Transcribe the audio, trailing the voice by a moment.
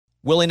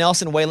Willie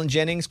Nelson, Waylon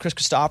Jennings, Chris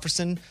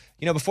Christopherson.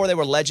 Before they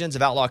were legends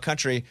of outlaw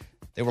country,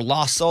 they were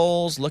lost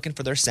souls looking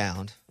for their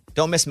sound.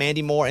 Don't miss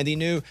Mandy Moore and the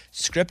new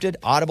scripted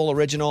Audible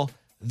original,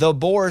 The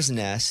Boar's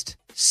Nest,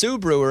 Sue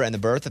Brewer and the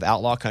Birth of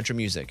Outlaw Country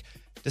Music.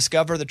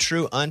 Discover the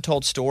true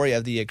untold story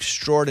of the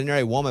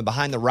extraordinary woman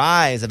behind the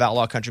rise of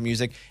outlaw country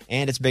music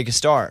and its biggest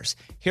stars.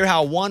 Hear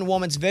how one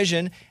woman's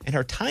vision in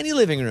her tiny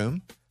living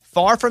room,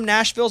 far from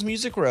Nashville's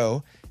Music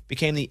Row,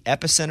 became the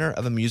epicenter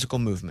of a musical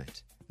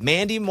movement.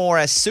 Mandy Moore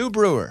as Sue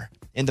Brewer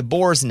in The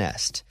Boar's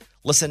Nest.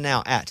 Listen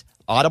now at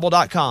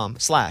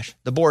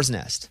audible.com/The Boar's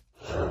Nest.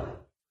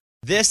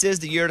 This is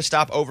the year to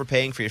stop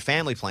overpaying for your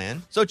family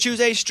plan. So choose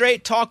a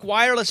Straight Talk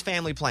Wireless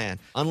family plan.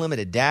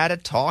 Unlimited data,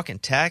 talk,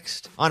 and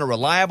text on a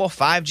reliable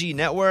 5G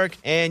network.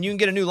 And you can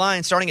get a new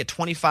line starting at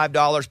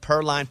 $25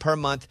 per line per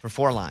month for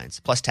 4 lines,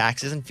 plus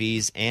taxes and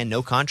fees and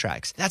no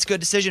contracts. That's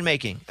good decision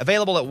making.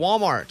 Available at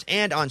Walmart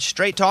and on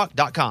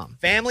straighttalk.com.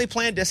 Family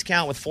plan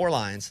discount with 4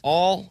 lines,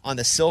 all on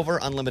the Silver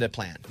Unlimited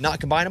plan. Not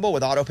combinable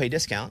with auto pay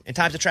discount. In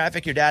times of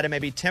traffic, your data may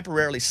be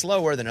temporarily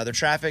slower than other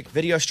traffic.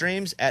 Video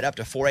streams at up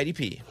to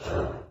 480p.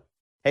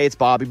 Hey, it's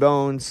Bobby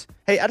Bones.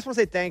 Hey, I just want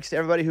to say thanks to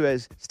everybody who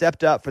has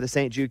stepped up for the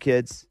St. Jude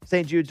kids.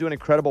 St. Jude's doing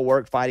incredible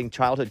work fighting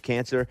childhood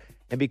cancer.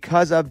 And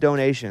because of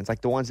donations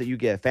like the ones that you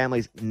give,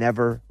 families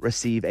never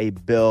receive a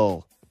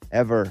bill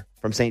ever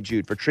from St.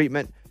 Jude for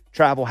treatment,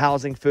 travel,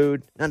 housing,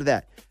 food, none of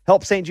that.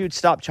 Help St. Jude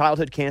stop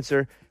childhood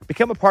cancer.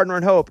 Become a partner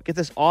in hope. Get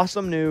this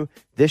awesome new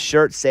This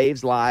Shirt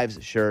Saves Lives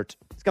shirt.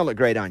 It's going to look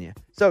great on you.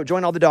 So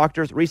join all the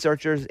doctors,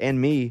 researchers, and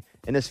me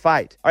in this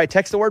fight. All right,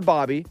 text the word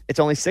Bobby. It's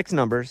only 6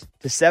 numbers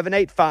to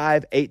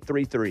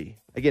 785-833.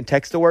 Again,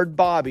 text the word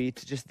Bobby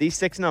to just these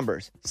 6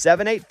 numbers,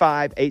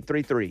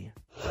 785-833.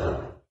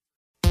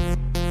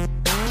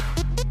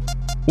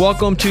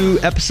 Welcome to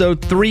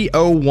episode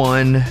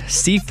 301.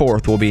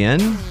 Seaforth will be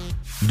in.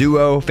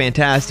 Duo,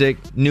 fantastic,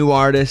 new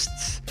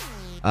artists.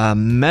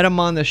 Met them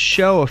on the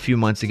show a few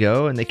months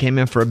ago, and they came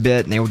in for a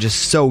bit, and they were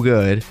just so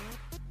good.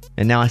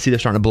 And now I see they're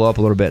starting to blow up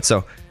a little bit.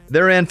 So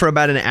they're in for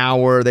about an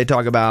hour. They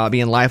talk about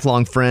being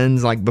lifelong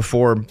friends, like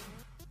before,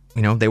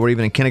 they were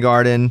even in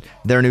kindergarten.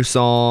 Their new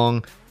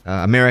song,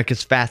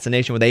 America's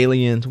Fascination with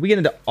Aliens. We get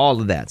into all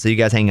of that, so you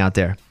guys hang out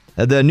there.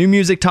 The new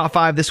music top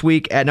 5 this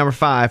week at number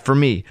 5 for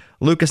me.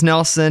 Lucas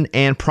Nelson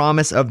and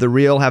Promise of the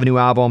Real have a new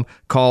album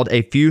called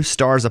A Few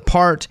Stars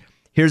Apart.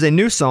 Here's a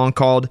new song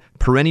called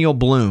Perennial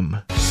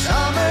Bloom.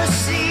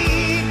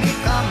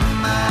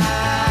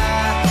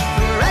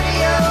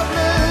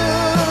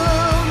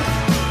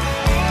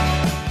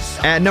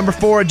 At number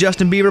 4,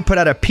 Justin Bieber put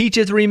out a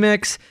Peaches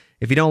remix.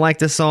 If you don't like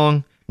this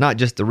song, not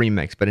just the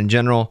remix, but in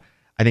general,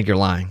 I think you're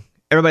lying.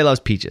 Everybody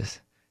loves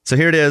Peaches. So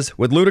here it is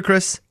with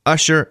Ludacris,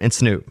 Usher, and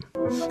Snoop.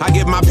 I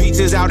get my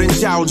peaches out in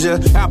Georgia,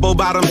 apple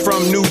bottom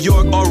from New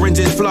York, orange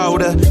in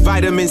Florida,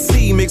 vitamin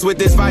C mixed with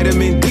this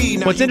vitamin D.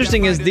 What's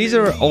interesting is these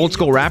are old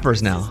school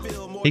rappers now.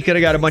 He could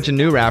have got a bunch of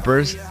new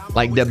rappers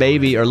like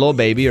DaBaby or Lil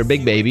Baby or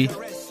Big Baby,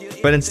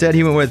 but instead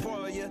he went with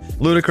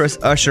Ludacris,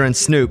 Usher, and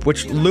Snoop,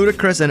 which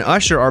Ludacris and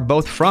Usher are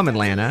both from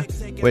Atlanta,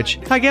 which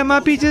I get my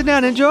peaches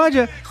down in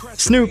Georgia.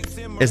 Snoop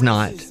is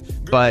not,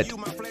 but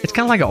it's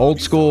kind of like an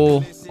old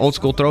school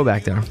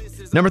throwback there.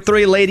 Number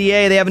 3, Lady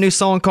A, they have a new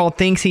song called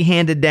Things He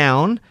Handed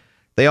Down.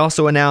 They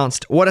also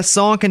announced What a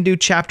Song Can Do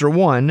Chapter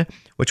 1,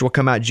 which will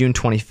come out June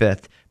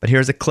 25th. But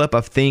here's a clip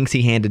of Things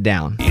He Handed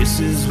Down. This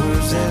is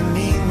words that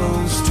mean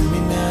most to me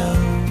now,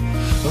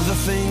 of the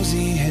things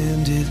he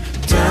handed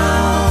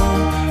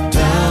down,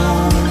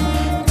 down,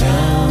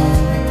 down,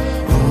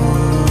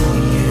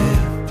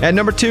 oh yeah. At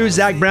number 2,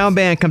 Zac Brown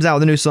Band comes out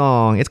with a new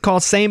song. It's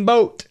called Same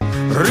Boat.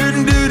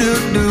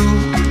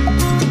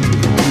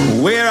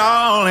 We're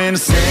all in the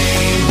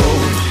same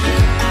boat,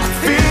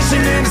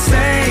 fishing in the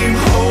same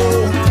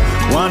hole,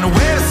 one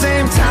way the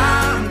same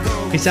time.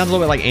 He sounds a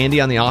little bit like Andy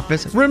on The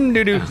Office.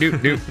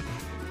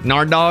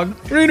 Nard Dog.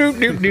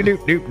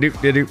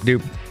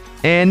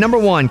 And number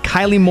 1,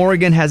 Kylie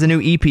Morgan has a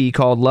new EP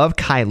called Love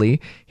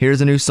Kylie.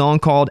 Here's a new song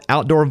called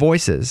Outdoor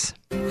Voices.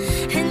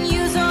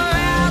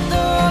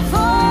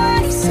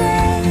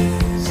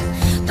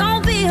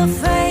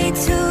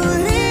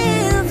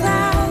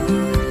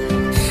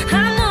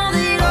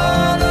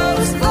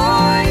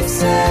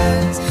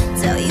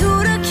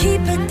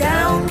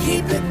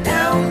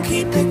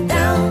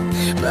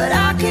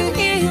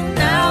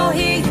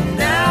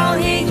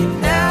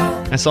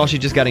 I saw she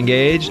just got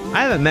engaged.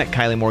 I haven't met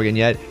Kylie Morgan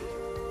yet.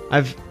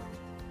 I've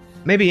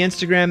maybe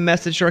Instagram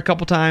messaged her a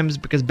couple times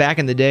because back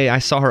in the day I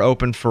saw her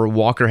open for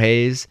Walker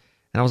Hayes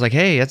and I was like,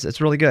 hey,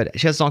 it's really good.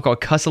 She has a song called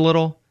Cuss a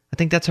Little. I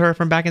think that's her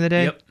from back in the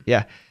day. Yep.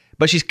 Yeah.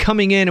 But she's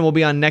coming in and will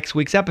be on next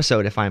week's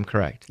episode if I'm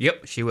correct.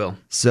 Yep, she will.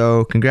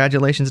 So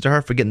congratulations to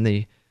her for getting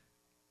the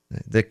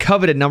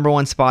coveted number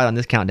 1 spot on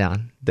this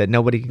countdown that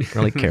nobody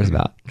really cares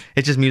about.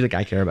 It's just music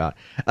I care about.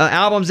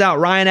 Album's out.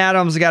 Ryan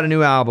Adams got a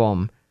new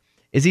album.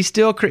 Is he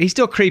still he's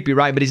still creepy,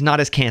 right? But he's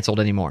not as canceled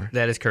anymore.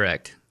 That is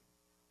correct.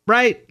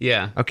 Right?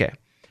 Yeah. Okay.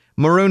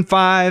 Maroon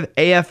 5,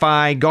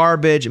 AFI,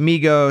 Garbage,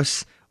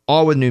 Migos,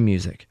 all with new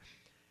music.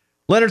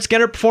 Leonard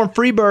Skinner performed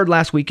Freebird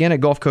last weekend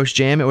at Gulf Coast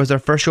Jam. It was their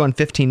first show in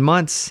 15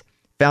 months.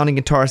 Founding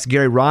guitarist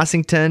Gary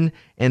Rossington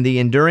and the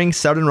enduring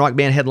Southern rock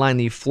band headlined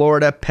the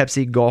Florida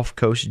Pepsi Gulf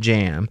Coast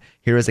Jam.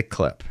 Here is a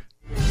clip.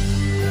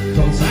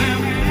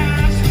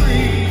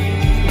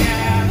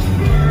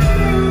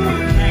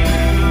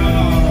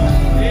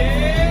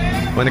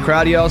 When the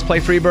crowd yells, play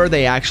Freebird,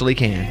 they actually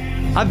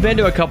can. I've been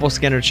to a couple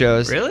Skinner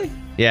shows. Really?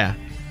 Yeah.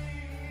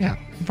 Yeah,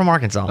 I'm from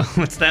Arkansas.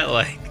 What's that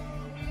like?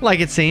 Like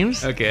it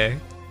seems. Okay.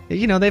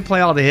 You know, they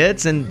play all the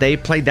hits, and they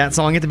played that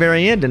song at the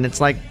very end, and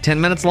it's like 10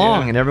 minutes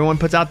long, and everyone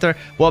puts out their...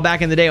 Well,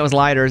 back in the day, it was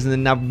lighters, and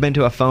then I've been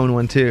to a phone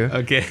one, too.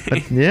 Okay.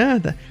 But, yeah.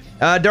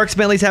 Dirk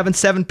Bentley's having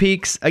 7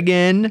 Peaks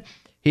again.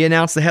 He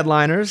announced the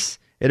headliners.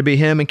 It'll be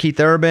him and Keith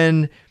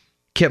Urban,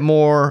 Kip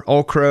Moore,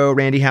 Old Crow,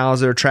 Randy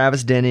Houser,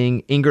 Travis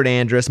Denning, Ingrid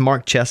Andress,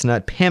 Mark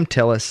Chestnut, Pam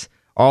Tillis,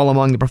 all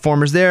among the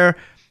performers there.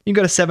 You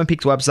can go to 7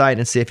 Peaks website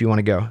and see if you want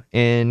to go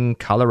in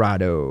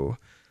Colorado.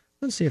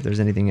 Let's see if there's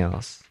anything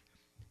else.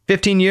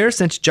 15 years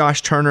since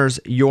Josh Turner's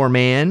Your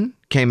Man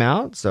came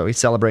out, so he's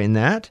celebrating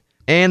that.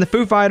 And the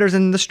Foo Fighters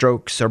and the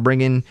Strokes are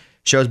bringing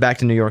shows back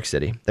to New York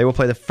City. They will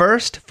play the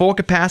first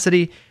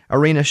full-capacity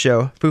arena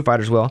show, Foo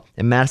Fighters will,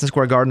 in Madison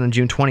Square Garden on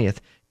June 20th.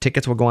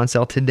 Tickets will go on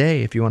sale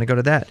today if you want to go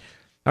to that.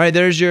 All right,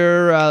 there's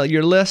your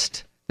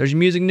list. There's your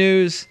music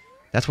news.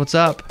 That's what's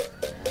up.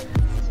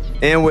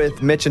 And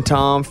with Mitch and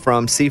Tom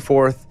from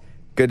Seaforth,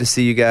 good to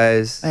see you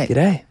guys. Hey,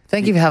 G'day.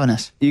 thank you for having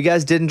us. You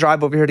guys didn't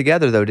drive over here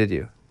together, though, did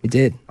you? We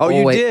did. Oh,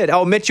 you did?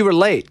 Oh, Mitch, you were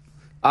late.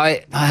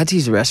 I had to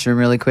use the restroom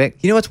really quick.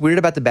 You know what's weird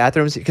about the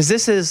bathrooms? Because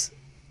this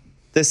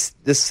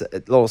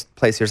little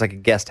place here is like a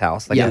guest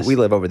house. Like Yes. we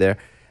live over there.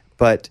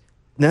 But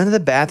none of the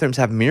bathrooms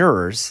have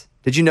mirrors.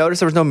 Did you notice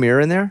there was no mirror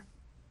in there?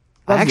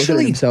 I Love looking at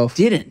actually himself.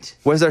 didn't.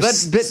 Was there, But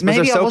was there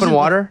maybe I soap and wasn't-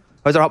 water?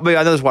 Was there, I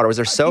know there's water. Was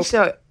there soap?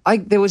 So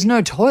there was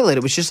no toilet.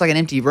 It was just like an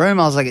empty room.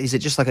 I was like, is it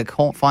just like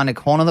find a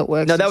corner that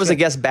works? No, that was a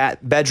guest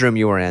bedroom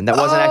you were in. That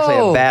wasn't actually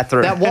a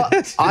bathroom. That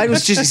what? I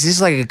was just, is this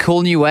like a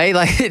cool new way?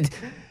 Like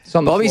It's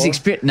on the Bobby's floor.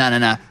 experience.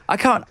 No. I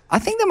can't. I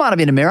think there might have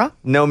been a mirror.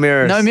 No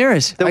mirrors. No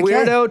mirrors. The Okay.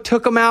 weirdo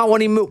took them out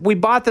when he moved. We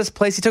bought this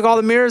place. He took all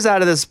the mirrors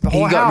out of this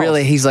whole house.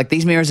 He's like,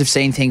 these mirrors have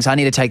seen things. I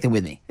need to take them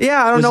with me.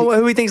 Yeah, I don't know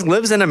who he thinks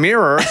lives in a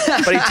mirror,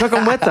 but he took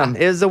them with him.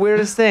 It was the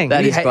weirdest thing.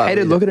 That He is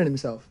hated looking at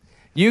himself.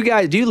 You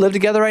guys, do you live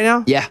together right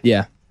now? Yeah.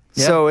 Yeah.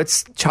 So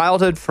it's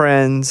childhood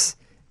friends.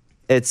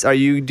 Do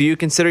you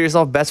consider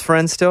yourself best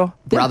friends still?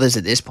 Brothers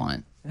at this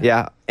point.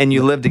 Yeah. And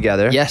you live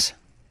together? Yes.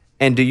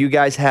 And do you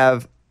guys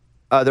have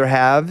other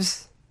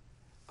halves?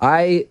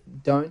 I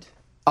don't.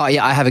 Oh,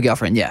 yeah, I have a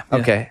girlfriend. Yeah.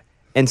 Okay.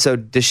 And so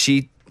does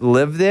she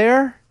live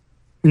there?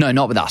 No,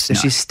 not with us. Does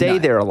she stay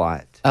there a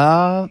lot?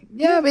 Yeah,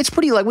 it's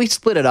pretty like we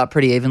split it up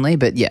pretty evenly,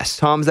 but yes.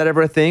 Tom, is that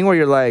ever a thing where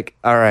you're like,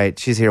 all right,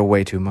 she's here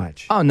way too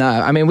much? Oh no.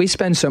 I mean, we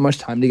spend so much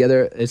time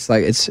together. It's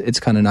like it's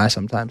kind of nice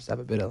sometimes to have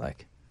a bit of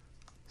like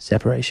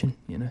separation.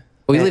 You know.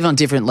 We live on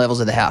different levels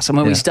of the house. And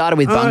when we started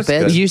with bunk that's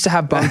beds, We used to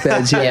have bunk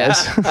beds.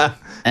 Yes.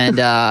 and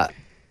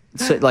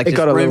so like It just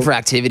got a room little- for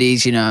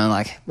activities, you know,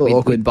 like little we'd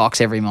awkward. box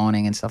every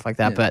morning and stuff like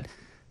that. Yeah. But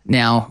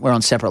now we're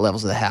on separate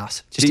levels of the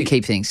house just to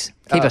keep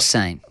us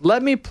sane.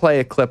 Let me play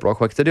a clip real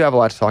quick because I do have a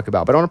lot to talk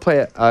about. But I want to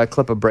play a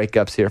clip of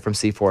breakups here from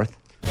Seaforth.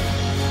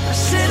 I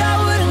said I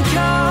wouldn't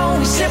call,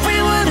 we said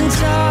we wouldn't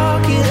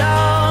talk it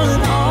all,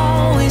 and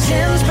always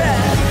ends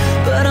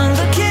bad. But I'm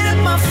looking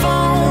at my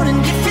phone, and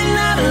if you're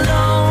not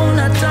alone,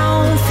 I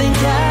don't think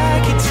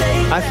I could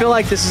take I feel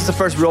like this is the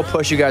first real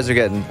push you guys are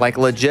getting. Like,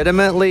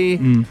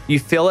 legitimately, you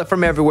feel it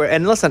from everywhere.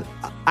 And listen,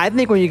 I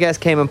think when you guys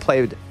came and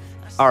played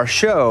our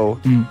show,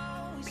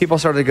 people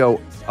started to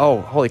go,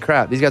 oh, holy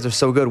crap, these guys are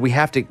so good. We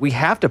have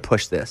to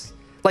push this.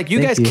 Like, you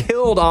Thank guys you.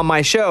 killed on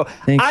my show.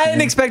 Thanks, I didn't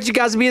man. expect you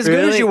guys to be as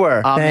good as you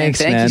were. Oh,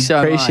 Thanks, man. Thank man. you so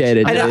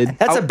Appreciate much. it, I know, dude.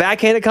 that's a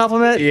backhanded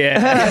compliment.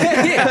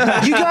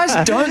 Yeah. You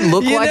guys don't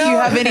look like you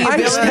have any I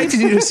ability. expected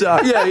you to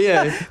suck.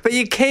 yeah. But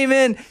you came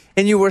in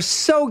and you were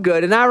so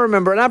good. And I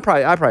remember, and I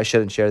probably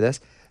shouldn't share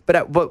this, but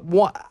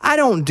I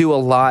don't do a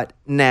lot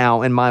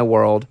now in my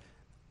world.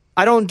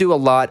 I don't do a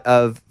lot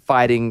of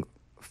fighting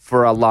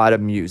for a lot of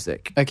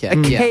music. Okay.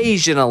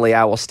 Occasionally,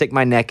 I will stick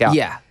my neck out.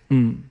 Yeah.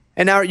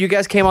 And now you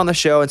guys came on the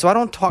show, and so I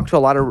don't talk to a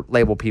lot of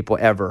label people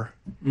ever.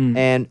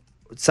 And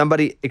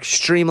somebody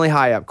extremely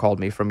high up called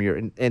me from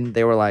and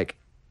they were like,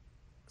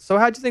 "So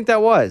how'd you think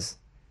that was?"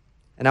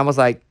 And I was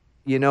like,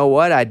 "You know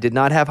what? I did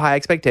not have high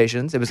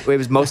expectations. It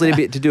was mostly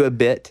to do a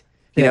bit,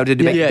 to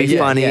be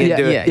funny and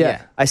do it."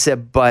 yeah. I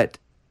said, but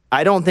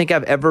I don't think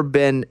I've ever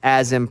been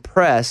as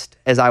impressed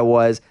as I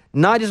was,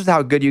 not just with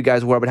how good you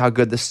guys were, but how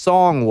good the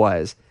song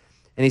was.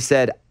 And he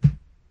said,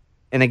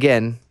 and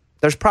again,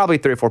 there's probably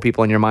 3 or 4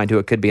 people in your mind who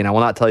it could be, and I will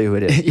not tell you who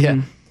it is.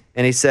 Yeah.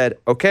 And he said,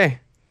 okay,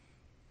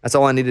 that's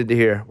all I needed to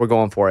hear. We're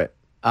going for it.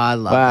 I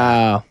love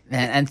Wow. that.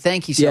 Man, and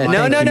thank you so Yeah, much.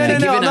 No, Thank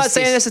you, man. I'm not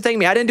saying this to thank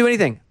me. I didn't do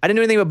anything. I didn't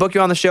do anything but book you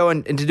on the show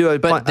and to do a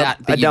But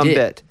you dumb did.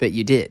 bit. But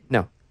you did.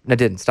 No, I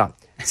didn't. Stop.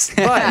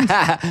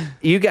 But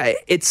you guys,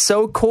 it's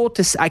so cool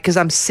because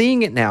I'm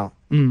seeing it now.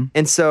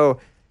 And so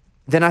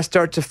then I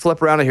start to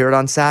flip around and hear it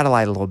on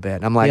satellite a little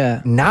bit. I'm like,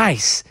 Yeah.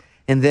 nice.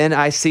 And then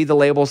I see the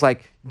labels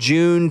like,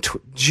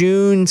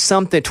 June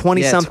something,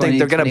 20 Yeah, something. 20,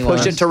 They're going to 21.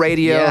 push it to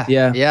radio.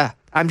 Yeah.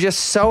 I'm just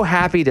so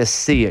happy to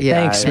see it.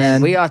 Yeah. Thanks, guys.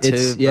 man. We are too,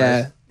 It's- bro.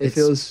 Yeah,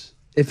 It's-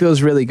 it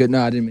feels really good.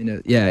 No, I didn't mean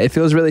it. Yeah, it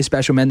feels really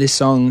special, man. This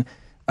song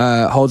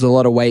holds a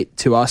lot of weight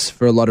to us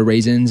for a lot of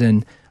reasons,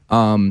 and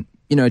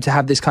to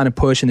have this kind of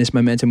push and this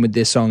momentum with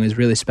this song is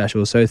really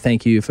special. So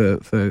thank you for.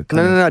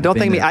 No. Don't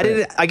thank me. there. I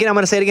didn't. Again, I'm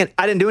going to say it again.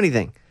 I didn't do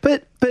anything.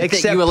 But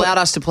Except you allowed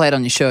us to play it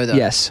on your show, though.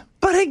 yes,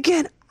 But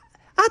again,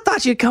 I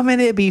thought you'd come in,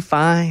 it'd be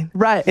fine.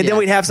 Right. And then Yeah.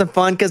 we'd have some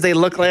fun because they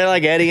look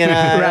like Eddie and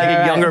I,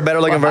 like a younger, better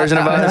looking version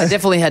of I us.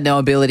 definitely had no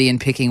ability in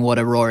picking what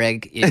a raw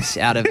egg is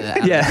out of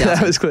it. yeah,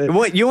 that was clear.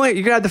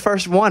 You grabbed the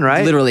first one,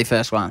 right? Literally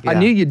first one. I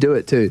knew you'd do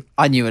it too.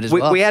 I knew it as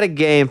well. We had a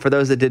game, for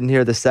those that didn't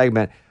hear the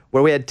segment,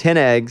 where we had 10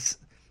 eggs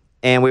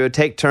and we would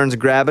take turns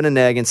grabbing an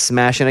egg and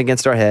smashing it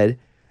against our head.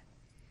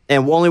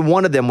 And only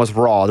one of them was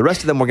raw. The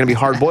rest of them were going to be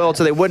hard boiled,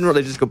 so they wouldn't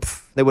really just go,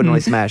 pff, they wouldn't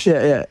really smash.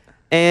 Yeah.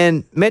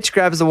 And Mitch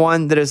grabs the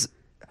one that is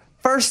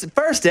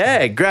first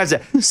egg, grabs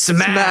it,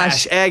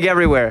 smash, egg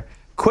everywhere.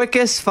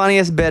 Quickest,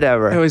 funniest bit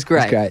ever. It was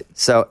great. It's great.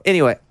 So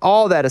anyway,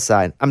 all that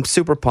aside, I'm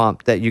super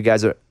pumped that you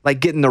guys are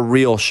like getting the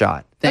real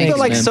shot. I Thanks, feel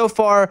like man. so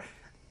far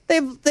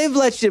they've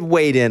let you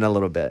wade in a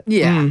little bit.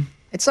 Yeah.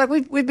 It's like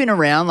we've been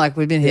around, like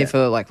we've been here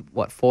for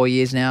 4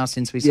 years now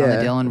since we signed Yeah,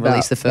 the Dylan, about-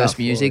 released the first about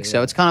 4, music. So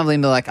yeah. it's kind of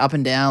been like up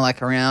and down,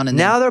 like around. And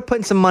Now they're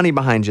putting some money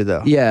behind you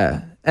though.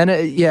 Yeah, and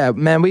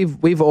man,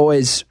 we've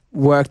always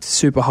worked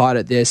super hard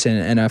at this,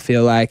 and I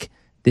feel like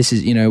this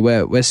is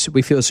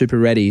we feel super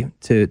ready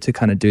to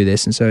kind of do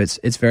this, and so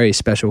it's very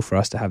special for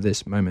us to have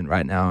this moment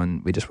right now,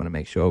 and we just want to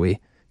make sure we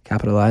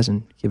capitalize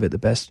and give it the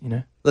best.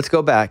 Let's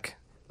go back.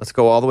 Let's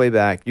go all the way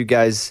back. You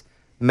guys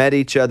met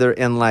each other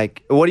in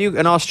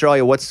in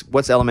Australia?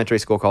 What's elementary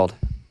school called?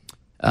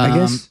 I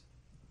guess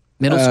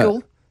middle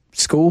school.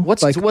 school.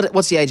 What's like,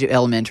 what's the age of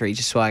elementary?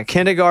 Just so I can.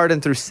 Kindergarten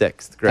through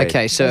 6th grade.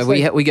 Okay, so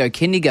we go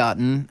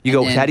kindergarten. You go.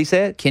 and then How do you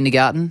say it?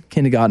 Kindergarten.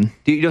 kindergarten?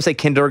 You don't say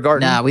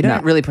kindergarten. Nah, we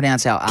don't really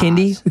pronounce our R's.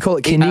 Kindy. We call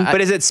it kindy.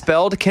 But is it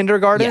spelled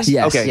kindergarten? Yes.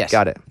 Yes. Okay, Yes.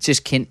 got it. It's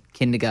just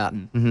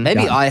kindergarten. Maybe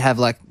Got it. I have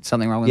like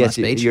something wrong with Yes,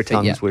 my speech. your but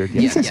tongue's yeah. weird,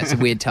 Yeah, yes. it's a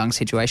weird tongue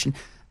situation.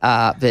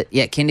 But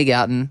yeah,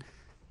 kindergarten,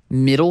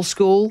 middle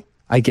school,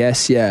 I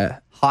guess. Yeah.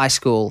 high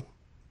school.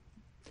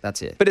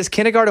 That's it. But is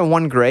kindergarten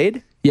 1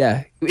 grade?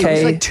 Yeah. It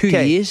was like 2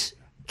 K. years.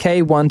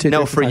 K1 2.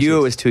 No, 3, for 4, 5, you it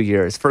 6. was 2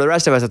 years. For the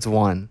rest of us, it's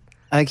 1.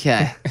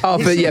 Okay. Oh,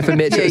 for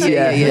Mitch.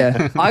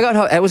 yeah. I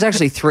got it was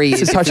actually 3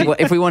 years.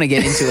 If we want to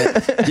get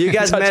into it. You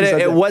guys met Touches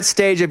at on what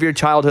stage of your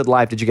childhood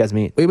life did you guys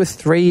meet? We were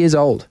 3 years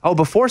old. Oh,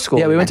 before school.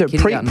 Yeah, we went to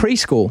kindergarten.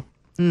 preschool.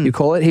 You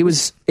call it. He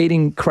was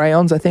eating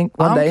crayons, I think,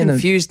 one I'm day.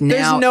 confused There's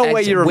now. no as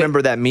way to you whi-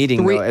 remember that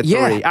meeting though, at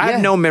 3. I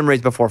have no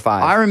memories before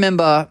 5. I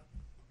remember.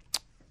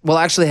 Well,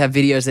 I actually have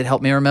videos that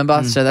help me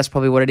remember, so that's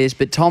probably what it is.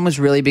 But Tom was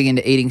really big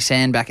into eating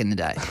sand back in the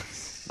day,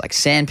 like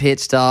sand pit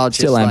style. Just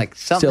Still am. like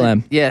something, Still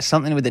am. Yeah,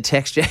 something with the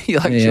texture. You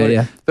like, Yeah, sure.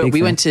 yeah. But Big we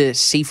fan. went to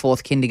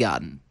Seaforth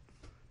Kindergarten,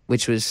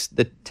 which was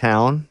the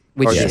town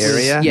which or the was-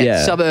 area.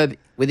 Yeah. suburb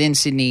within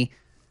Sydney,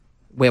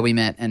 where we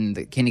met, and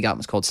the kindergarten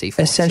was called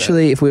Seaforth. so-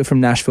 Essentially, if we were from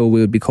Nashville,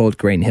 we would be called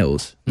Green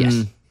Hills.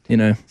 yes.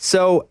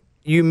 So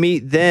you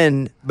meet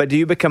then, but do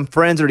you become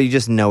friends or do you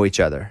just know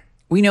each other?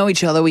 We know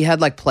each other. We had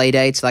like play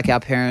dates, like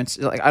our parents.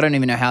 Like I don't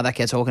even know how that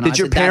gets organized. Did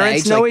your At that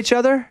parents age, know like, each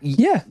other?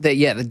 Yeah.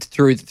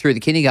 through the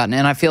kindergarten,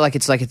 and I feel like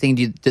it's like a thing.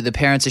 Do the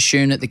parents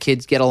assume that the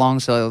kids get along?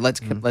 So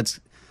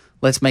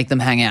let's make them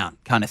hang out,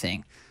 kind of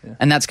thing.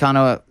 And that's kind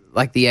of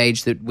like the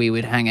age that we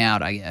would hang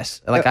out, I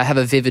guess. Like I have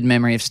a vivid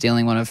memory of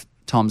stealing one of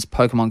Tom's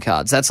Pokemon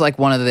cards. That's like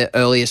one of the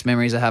earliest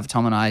memories I have.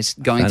 Tom and I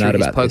going Found through out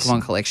his about this.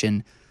 Pokemon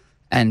collection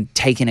and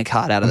taking a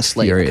card out of the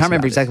sleeve. I furious can't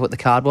remember about exactly what the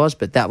card was,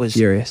 but that was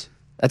Furious.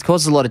 that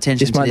causes a lot of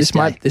tension.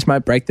 This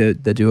might break the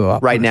duo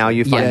up. Right now,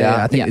 you find Yeah, out.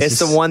 I think it's this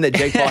the is- one that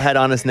Jake Paul had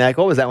on his neck.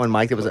 What was that one,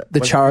 Mike? It was The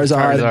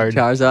Charizard.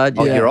 Charizard.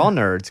 Oh, yeah. you're all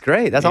nerds.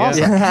 Great. That's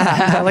awesome.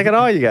 Look at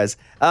all you guys.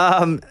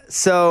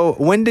 So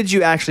when did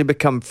you actually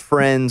become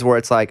friends where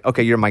it's like,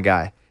 okay, you're my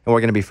guy and we're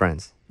going to be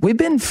friends? We've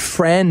been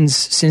friends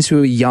since we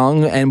were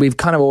young, and we've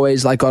kind of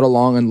always like got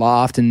along and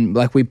laughed, and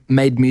like we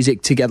made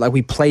music together. Like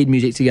we played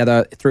music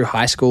together through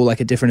high school, like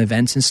at different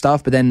events and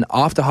stuff. But then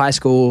after high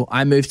school,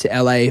 I moved to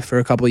LA for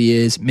a couple of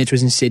years. Mitch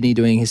was in Sydney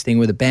doing his thing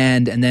with a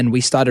band, and then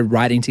we started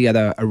writing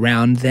together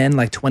around then,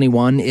 like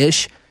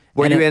 21-ish.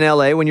 Were And you it- in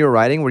LA when you were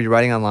writing? Were you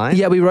writing online?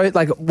 Yeah, we wrote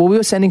we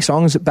were sending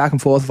songs back and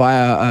forth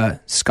via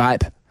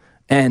Skype,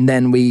 and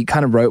then we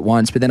kind of wrote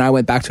once. But then I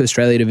went back to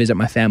Australia to visit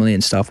my family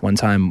and stuff one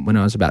time when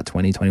I was about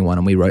 20, 21,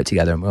 and we wrote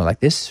together, and we were like,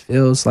 this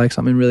feels like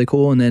something really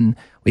cool. And then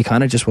we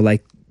kind of just were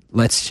like,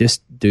 let's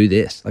just do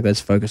this. Like, let's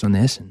focus on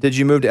this. And Did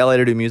you move to LA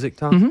to do music,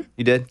 Tom?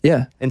 You did?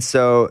 yeah, And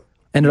so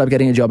ended up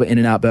getting a job at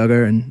In-N-Out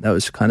Burger, and that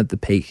was kind of the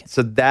peak.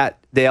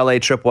 the LA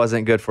trip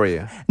wasn't good for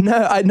you.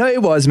 No,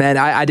 it was, man.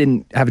 I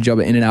didn't have a job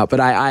at In-N-Out,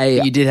 but I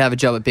You did have a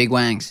job at Big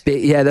Wangs.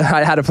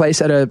 I had a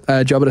place at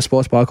a job at a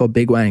sports bar called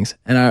Big Wangs,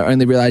 and I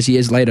only realized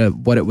years later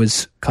what it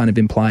was kind of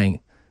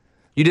implying.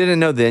 You didn't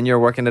know then you were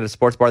working at a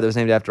sports bar that was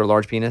named after a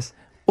large penis?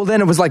 Well, then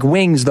it was like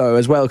Wings though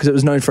as well because it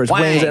was known for its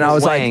wings, and I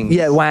was Wangs. like,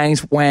 yeah,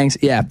 Wangs,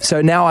 yeah.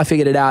 So now I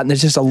figured it out, and there's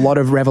just a lot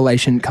of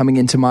revelation coming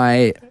into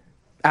my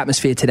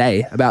atmosphere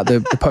today about the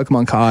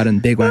Pokemon card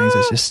and Big Wangs.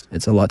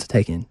 It's a lot to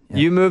take in. Yeah.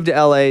 You moved to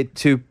LA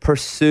to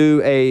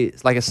pursue a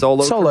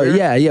solo career?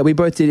 Yeah. We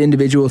both did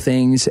individual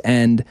things,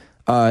 and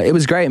it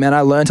was great, man. I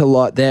learned a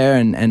lot there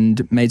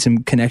and made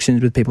some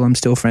connections with people I'm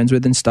still friends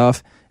with and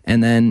stuff.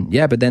 And then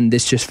but then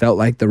this just felt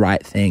like the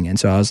right thing, and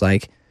so I was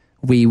like,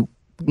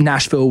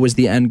 Nashville was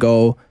the end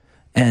goal.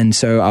 And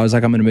so I was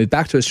like, I'm going to move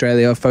back to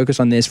Australia, focus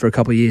on this for a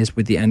couple of years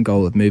with the end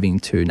goal of moving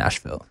to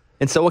Nashville.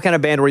 And so what kind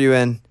of band were you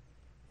in,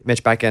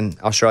 Mitch, back in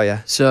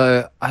Australia?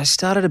 So I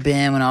started a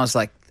band when I was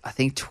like, I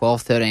think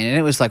 12, 13, and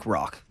it was like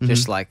rock.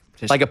 Just like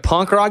Like a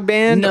punk rock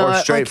band or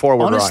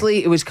straightforward rock?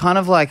 Honestly, it was kind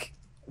of like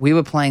we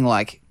were playing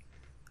like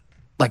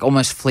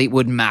almost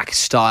Fleetwood Mac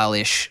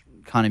style-ish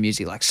kind of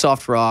music, like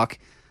soft rock,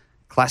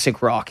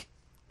 classic rock.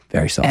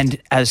 Very soft. And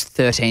as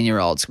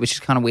 13-year-olds, which is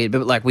kind of weird,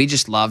 but like we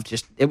just loved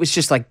it was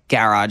just like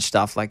garage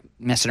stuff, like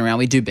messing around.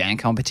 We do band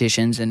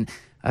competitions, and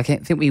I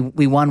think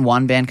we won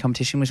one band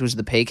competition, which was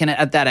the peak. And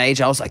at that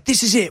age, I was like,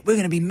 this is it. We're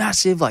going to be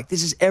massive. Like,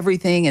 this is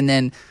everything. And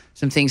then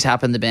some things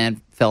happened. The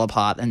band fell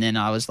apart. And then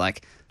I was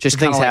like, just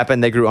things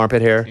happened. They grew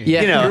armpit hair.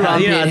 Yeah, grew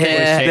armpit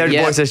hair.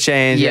 Their voices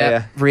changed.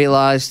 Yeah.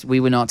 Realized we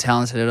were not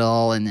talented at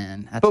all, and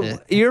then had to.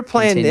 But you're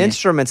playing continue.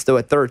 instruments though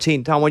at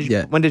 13. Tom,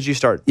 when did you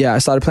start? Yeah, I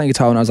started playing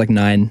guitar when I was like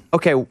 9.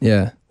 Okay.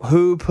 Yeah.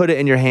 Who put it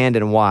in your hand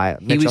and why?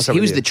 He was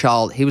the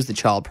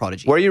child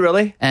prodigy. Were you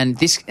really? And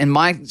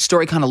my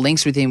story kind of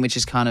links with him, which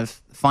is kind of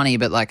funny.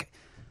 But like,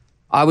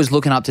 I was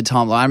looking up to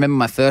Tom. I remember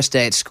my first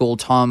day at school.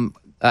 Tom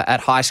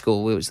at high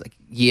school, it was like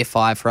year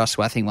 5 for us.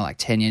 So I think we're like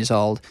 10 years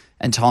old.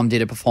 And Tom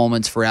did a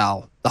performance for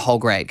the whole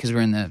grade because we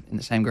were in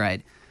the same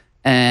grade.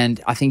 And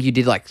I think you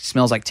did like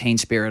Smells Like Teen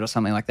Spirit or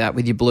something like that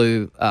with your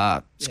blue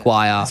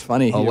Squire. That's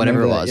funny. Or You whatever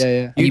it remember was. that.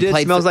 Yeah. You did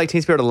Smells Like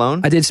Teen Spirit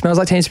alone? I did Smells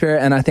Like Teen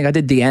Spirit, and I think I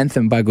did The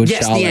Anthem by Good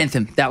Yes, Charlotte. the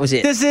anthem. That was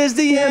it. This is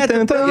the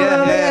anthem.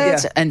 Yeah.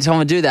 And Tom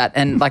would do that,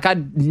 and like I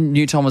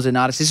knew Tom was an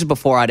artist. This is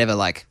before I'd ever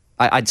like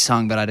I'd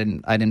sung, but I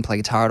didn't play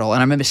guitar at all.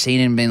 And I remember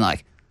seeing him and being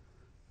like,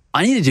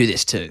 I need to do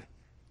this too.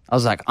 I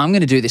was like, I'm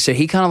going to do this. So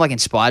he kind of like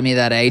inspired me at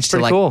that age to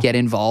like cool. get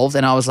involved.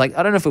 And I was like,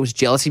 I don't know if it was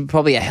jealousy, but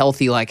probably a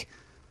healthy like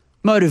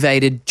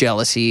motivated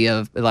jealousy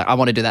of like I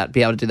want to do that,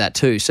 be able to do that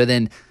too. So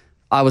then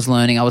I was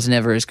learning. I was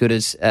never as good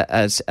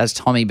as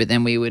Tommy, but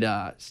then we would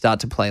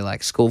start to play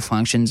like school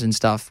functions and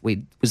stuff.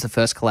 It was the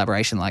first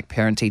collaboration, like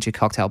parent-teacher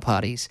cocktail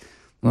parties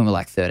when we were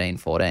like 13,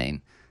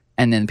 14.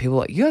 And then people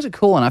were like, you guys are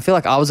cool. And I feel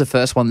like I was the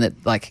first one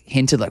that like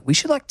hinted like, we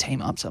should like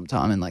team up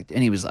sometime.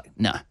 And he was like,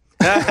 no,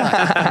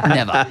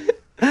 never.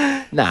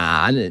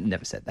 Nah, I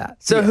never said that.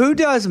 So who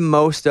does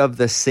most of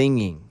the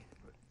singing?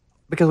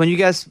 Because when you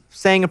guys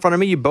sang in front of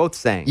me, you both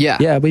sang. Yeah.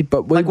 Yeah,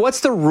 Like,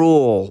 what's the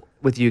rule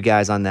with you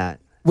guys on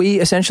that? we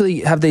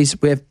essentially have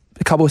we have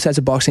a couple of sets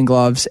of boxing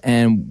gloves,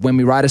 and when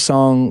we write a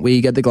song,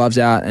 we get the gloves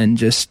out and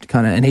just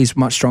kind of, and he's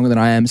much stronger than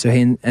I am, so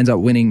he ends up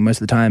winning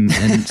most of the time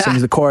and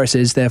sings the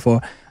choruses,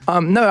 therefore.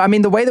 No, I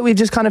mean, the way that we've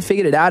just kind of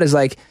figured it out is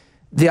like,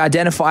 the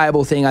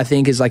identifiable thing I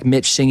think is like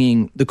Mitch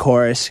singing the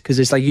chorus, because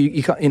it's like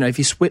you can't, if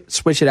you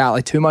switch it out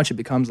like too much, it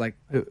becomes like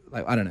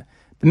I don't know.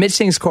 But Mitch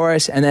sings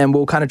chorus, and then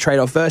we'll kind of trade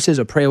off verses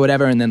or pre or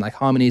whatever, and then like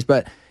harmonies.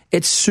 But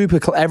it's super.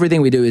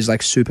 Everything we do is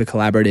like super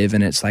collaborative,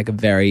 and it's like a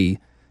very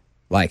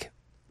like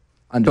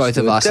understood.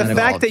 Both of us. The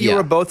fact that you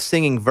were both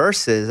singing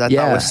verses, I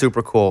thought was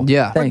super cool.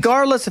 Yeah. Thanks.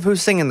 Regardless of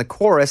who's singing the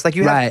chorus, like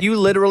you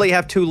literally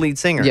have 2 lead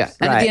singers. Yeah.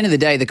 And at the end of the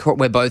day,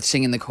 we're both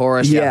singing the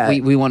chorus. Yeah.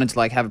 We wanted to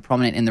like have it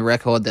prominent in the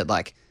record that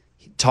like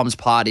Tom's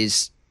part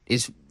is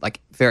like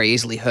very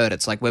easily heard.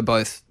 It's like we're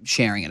both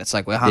sharing it. It's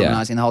like we're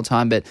harmonizing the whole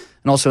time. But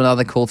and also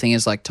another cool thing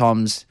is like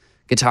Tom's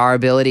guitar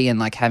ability and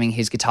like having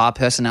his guitar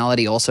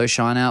personality also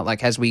shine out.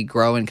 Like as we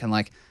grow and can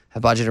like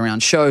have budget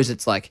around shows,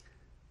 it's like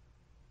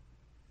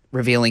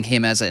revealing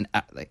him as an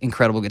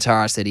incredible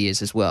guitarist that he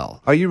is as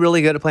well. Are you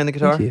really good at playing the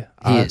guitar? Thank you.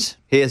 He is.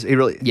 He is. He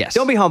really. Yes.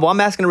 Don't be humble.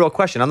 I'm asking a real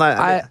question. I'm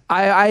not.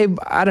 I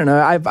don't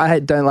know. I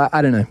don't like.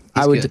 I don't know.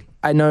 Good.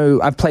 I know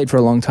I've played for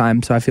a long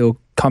time, so I feel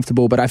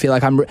comfortable. But I feel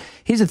like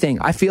here's the thing.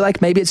 I feel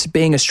like maybe it's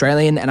being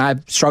Australian, and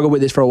I've struggled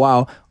with this for a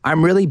while.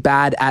 I'm really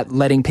bad at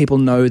letting people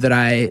know that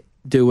I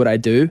do what I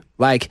do.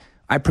 Like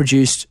I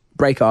produced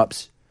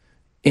Breakups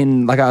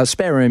in like our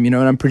spare room, and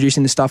I'm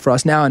producing this stuff for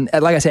us now. And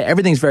like I said,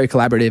 everything's very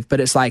collaborative. But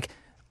it's like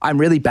I'm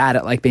really bad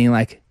at like being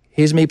like,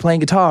 here's me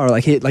playing guitar, or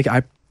like here, like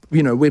I.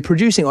 We're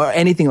producing or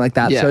anything like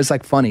that. Yeah. So it's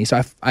like funny.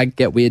 So I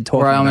get weird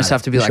talking. Or I almost about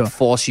have to it, be for like sure.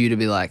 force you to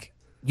be like,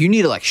 you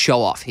need to like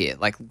show off here.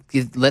 Like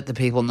let the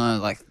people know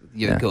like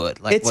you're good.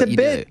 Like it's what a you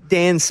bit do.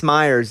 Dan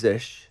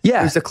Smyers-ish.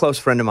 Yeah. Who's a close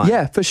friend of mine.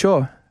 Yeah, for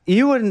sure.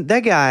 You wouldn't.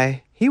 That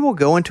guy. He will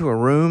go into a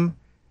room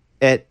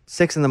at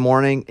 6 a.m.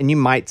 and you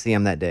might see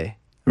him that day.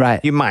 Right.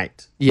 You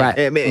might. Yeah.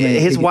 I mean,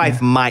 his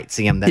wife might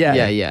see him that Yeah.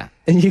 day. Yeah.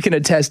 And you can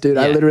attest, dude.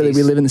 I Yeah, literally, we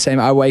he's- live in the same.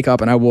 I wake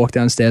up and I walk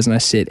downstairs and I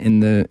sit in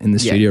the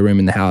studio room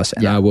in the house,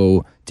 and I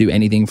will do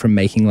anything from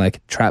making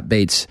like trap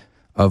beats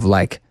of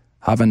like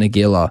Hava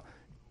Nagila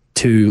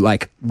to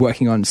like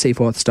working on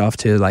C4 stuff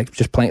to like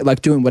just playing,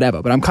 like doing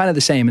whatever. But I'm kind of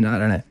the same, and I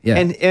don't know. Yeah.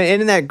 And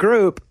in that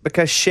group,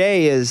 because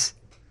Shay is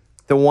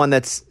the one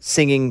that's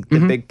singing the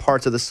big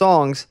parts of the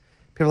songs,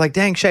 people are like,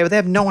 dang, Shay, but they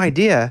have no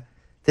idea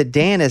that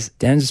Dan's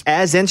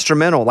as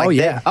instrumental. Like,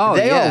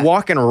 they are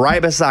walking right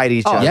beside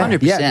each other.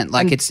 100%. Yeah.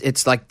 Like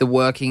it's like the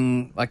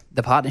working, like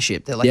the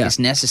partnership. They're like, it's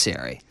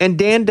necessary. And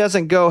Dan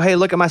doesn't go, hey,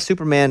 look at my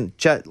Superman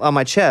on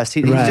my chest.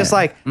 He's Right. just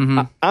like,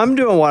 I'm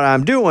doing what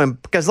I'm doing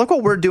because look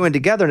what we're doing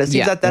together. And it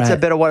seems like that's a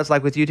bit of what it's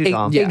like with you two,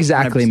 Tom.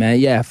 Exactly, 100%. man.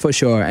 Yeah, for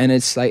sure. And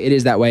it's like, it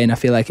is that way. And I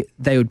feel like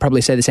they would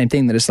probably say the same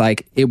thing, that it's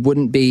like, it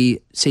wouldn't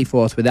be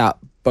C4 without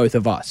both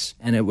of us,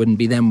 and it wouldn't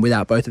be them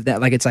without both of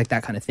that. Like, it's like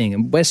that kind of thing.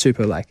 And we're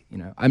super, like, you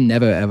know, I'm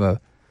never ever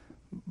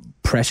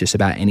precious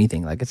about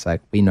anything. Like, it's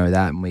like, we know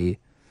that, and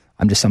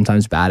I'm just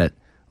sometimes bad at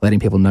letting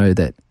people know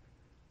that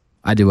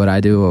I do what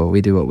I do or we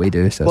do what we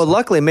do. So Well,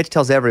 luckily, Mitch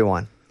tells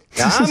everyone,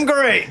 I'm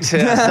great.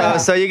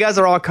 so you guys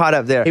are all caught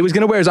up there. he was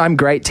going to wear his "I'm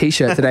Great"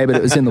 t-shirt today, but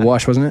it was in the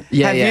wash, wasn't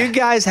it? Have you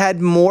guys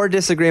had more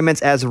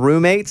disagreements as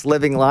roommates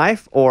living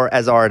life or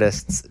as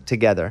artists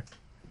together?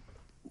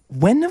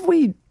 When have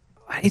we?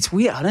 It's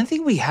weird. I don't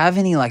think we have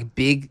any like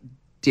big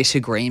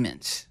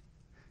disagreements.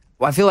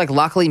 Well, I feel like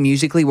luckily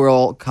musically we're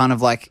all kind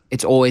of like,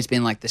 it's always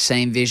been like the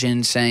same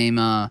vision, same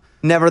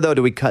Never though.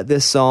 Do we cut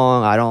this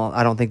song? I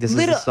don't think this is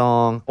the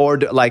song. Or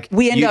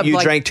We end up you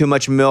like- drank too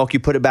much milk. You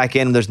put it back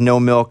in. And there's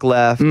no milk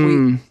left.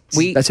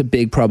 That's a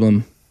big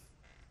problem.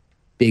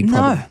 Big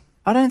problem. No,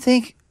 I don't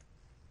think.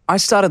 I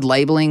started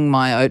labeling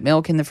my oat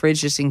milk in the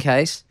fridge just in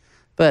case,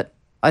 but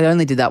I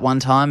only did that one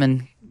time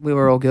and we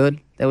were all good.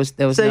 There was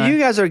So no, you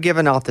guys are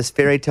giving off this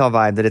fairy tale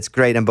vibe that it's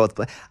great in both.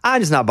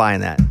 I'm just not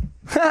buying that.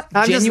 I'm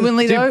just-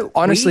 genuinely dude, though.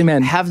 honestly, we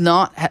man. have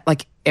not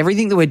like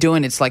everything that we're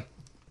doing. It's like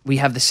we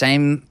have the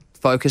same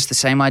focus, the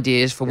same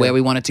ideas for where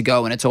we want it to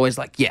go, and it's always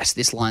like, yes,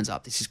 this lines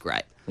up. This is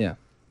great. Yeah.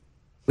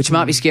 Which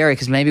might be scary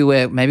because maybe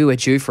we're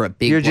due for a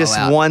big. You're just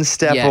blowout. one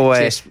step Yeah,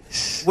 away.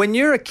 just- When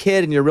you're a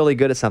kid and you're really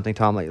good at something,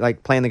 Tom,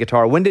 like playing the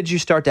guitar, when did you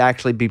start to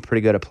actually be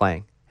pretty good at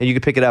playing? And you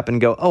could pick it up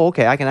and go, oh,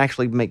 okay, I can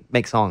actually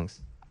make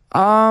songs.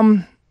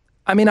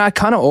 I mean, I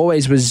kind of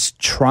always was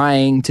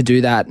trying to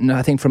do that. And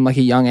I think from like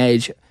a young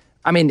age,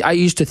 I mean, I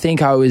used to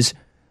think I was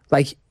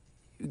like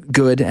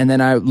good. And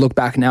then I look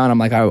back now and I'm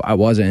like, I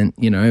wasn't,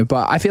 you know,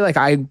 but I feel like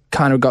I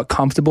kind of got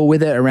comfortable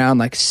with it around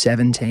like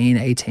 17,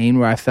 18,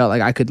 where I felt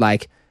like I could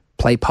like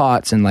play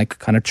parts and like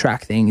kind of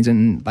track things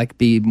and like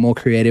be more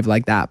creative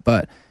like that.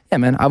 But yeah,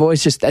 man, I've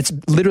always that's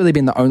literally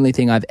been the only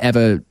thing I've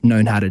ever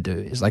known how to do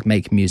is like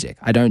make music.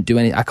 I don't do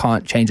I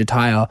can't change a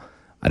tire.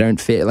 I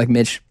don't fit like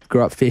Mitch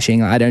grew up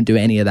fishing. I don't do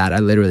any of that. I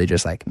literally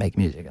just like make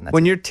music. And that's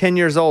When you're 10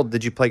 years old,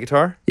 did you play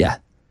guitar? yeah.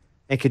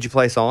 And could you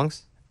play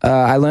songs?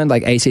 I learned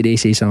like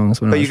AC/DC songs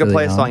when I But was you could really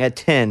play a young. song at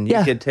 10. You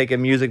Yeah. could take a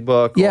music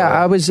book. Yeah, or-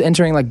 I was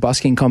entering like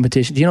busking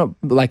competitions. You know,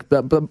 like,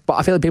 but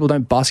I feel like people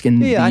don't busk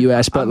in Yeah, the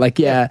US, but like,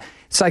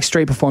 it's like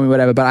street performing,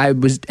 whatever. But I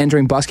was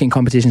entering busking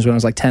competitions when I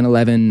was like 10,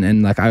 11,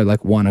 and like I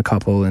like won a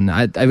couple. And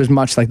I was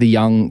much like the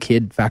young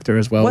kid factor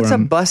as well. What's where a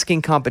I'm-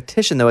 busking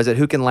competition, though? Is it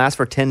who can last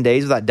for 10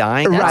 days without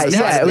dying? Right,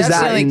 yeah, it was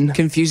that's that the only and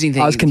confusing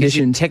thing. I was 'cause you're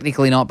conditioned.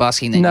 technically not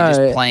busking, then you're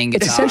just playing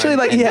guitar. It's essentially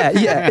like it's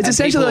and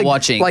essentially people like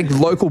watching. like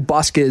local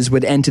buskers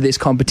would enter this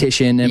competition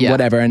and Yeah.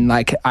 whatever. And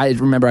like I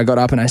remember I got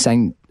up and I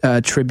sang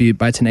Tribute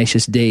by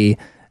Tenacious D.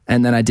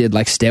 And then I did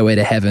like Stairway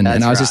to Heaven. That's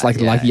and I was just right,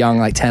 like young,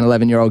 like 10,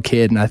 11-year-old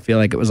kid. And I feel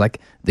like it was like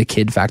the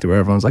kid factor where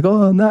everyone's like,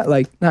 oh, not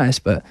like nice.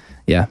 But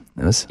yeah,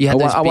 it was. You had I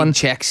those won, big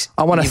checks.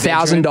 I won in your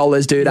bedroom.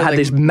 $1,000, dude. I had Like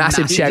this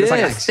massive massive check. It was like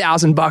checks.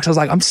 $1,000. I was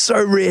like, I'm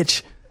so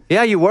rich.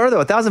 Yeah, you were,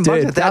 though. $1,000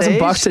 Dude, at that age?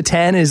 $1,000 to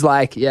 10 is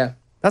like, yeah.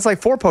 That's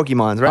like 4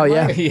 Pokemons, right? Oh,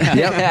 yeah. Mike?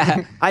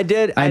 Yep. I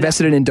did. I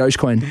invested it in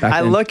Dogecoin back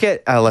I then. look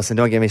at. Oh, listen,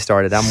 don't get me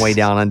started. I'm way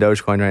down on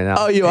Dogecoin right now.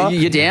 Oh, you are?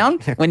 You're down?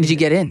 When did you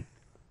get in?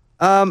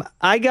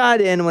 I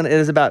got in when it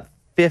was about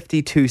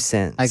 52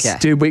 cents. Okay.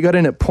 Dude, we got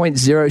in at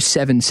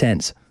 0.07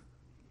 cents.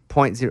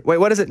 0.0. Wait,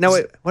 what is it? No,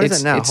 wait. What is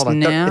It's- it now? it's Hold on.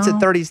 now- It's at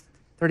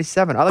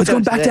 37. I It's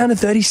gone back down to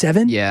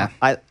 37? Yeah.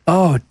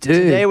 Oh, dude.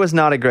 Today was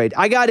not a great.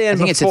 I got in. I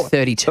think it's at before,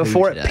 32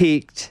 before today. it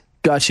peaked.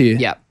 Got you.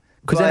 Yeah.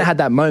 Because then But- it had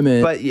that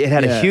moment. But it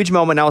had a Yeah. huge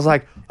moment. And I was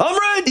like, I'm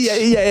rich.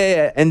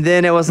 Yeah. And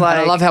then it was like,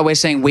 I love how we're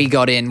saying we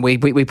got in. We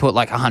put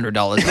like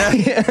 $100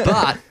 in.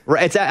 But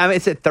Right,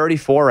 it's at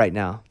 34 right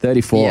now.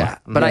 34. yeah.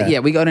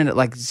 But we got in at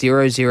like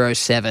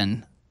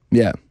 007.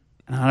 Yeah.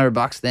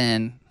 $100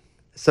 then.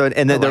 So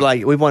and then they're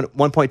like, we won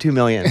 1.2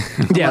 million.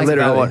 Yeah, Like,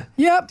 literally. what?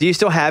 Yep. Do you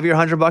still have your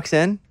 $100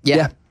 in? Yeah.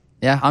 Yeah.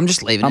 Yeah. I'm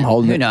just leaving I'm it.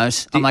 holding Who it.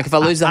 knows? I'm like, if I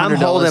lose the $100. I'm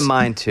holding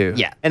mine too.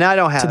 Yeah. And I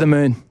don't have To the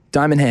moon.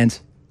 Diamond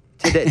hands.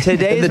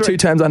 today's The two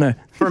terms I know.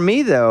 for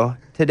me though.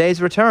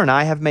 Today's return,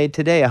 I have made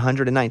today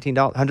 $119,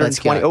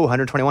 $120. go. Oh,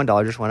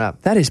 $121 just went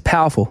up That is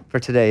powerful. for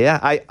today. Yeah,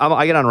 I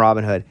get on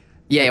Robinhood.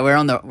 Yeah, we're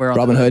on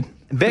Robin Hood.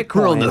 Bitcoin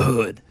We're on the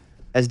hood.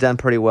 has done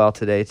pretty well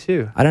today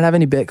too. I don't have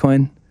any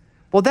Bitcoin.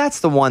 Well, that's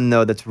the one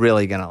though that's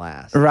really gonna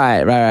last.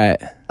 Right.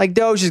 Like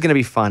Doge is gonna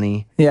be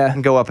funny. Yeah.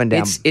 and go up and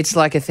down. It's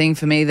like a thing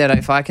for me that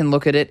if I can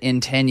look at it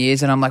in 10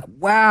 years and I'm like,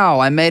 wow,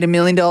 I made $1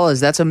 million.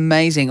 That's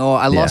amazing. Or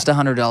I lost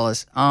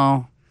 $100.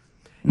 Oh,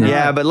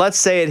 Yeah, but let's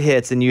say it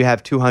hits and you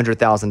have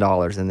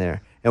 $200,000 in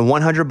there, and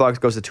 $100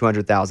 goes to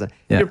 $200,000.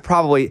 Yeah. You're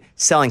probably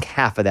selling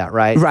half of that,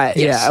 right? Right.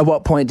 Yes. Yeah. At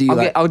what point do you?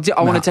 I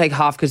want to take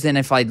half because then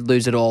if I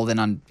lose it all, then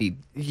I'd be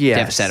Yes.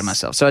 devastated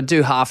myself. So I'd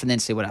do half and then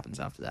see what happens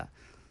after that.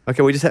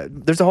 Okay,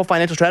 there's a whole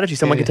financial strategy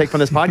someone can take from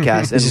this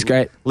podcast. This is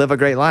great. Live a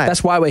great life.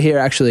 That's why we're here,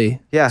 actually.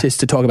 Yeah. Just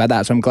to talk about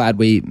that. So I'm glad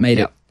we made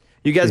it.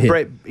 You guys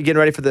Here. getting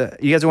ready for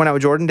you guys are going out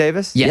with Jordan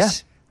Davis?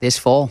 Yes. This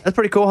fall. That's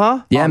pretty cool,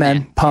 huh? Yeah, Oh,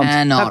 man. Pumped.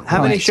 Cannot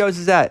How many wait. shows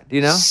is that? Do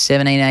you know?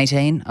 17,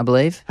 18, I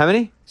believe. How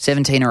many?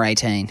 17 or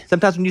 18.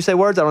 Sometimes when you say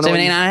words, I don't know.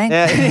 17, 18?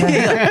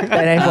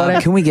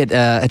 Yeah. Can we get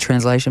a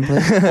translation,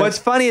 please? What's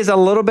funny is a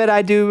little bit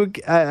I do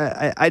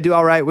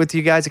all right with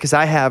you guys because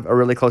I have a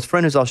really close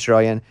friend who's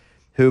Australian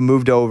who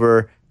moved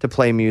over to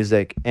play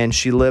music, and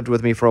she lived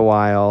with me for a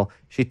while.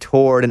 She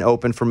toured and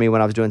opened for me when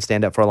I was doing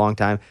stand up for a long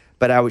time.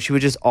 But she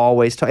would just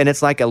always talk, and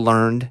it's like a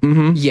learned.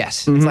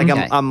 Yes. It's like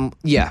Okay.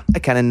 Yeah. I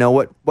kind of know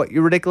what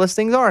your ridiculous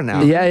things are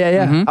now.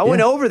 Yeah. I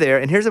went over there,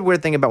 and here's a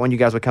weird thing about when you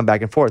guys would come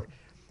back and forth.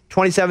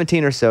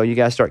 2017 or so, you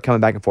guys start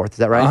coming back and forth. Is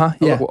that right? Uh-huh.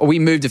 Yeah. We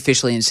moved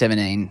officially in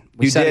 17.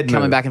 We You started did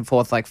coming move. back and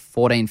forth like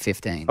 14,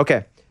 15.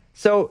 Okay.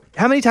 So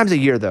how many times a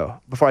year,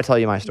 though, before I tell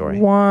you my story?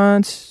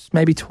 Once,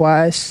 maybe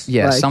twice.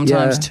 Yeah, Like,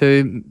 sometimes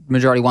two,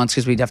 majority once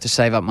because we'd have to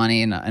save up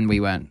money and we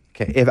weren't.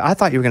 Okay. If I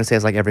thought you were going to say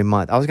it's like every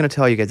month, I was going to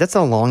tell you guys that's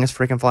the longest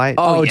freaking flight.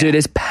 Oh, yeah. dude,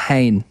 it's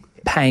pain.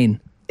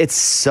 It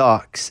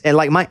sucks. And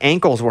like my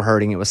ankles were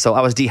hurting. I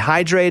was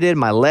dehydrated.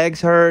 My legs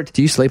hurt.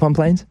 Do you sleep on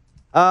planes?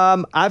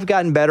 I've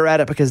gotten better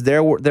at it because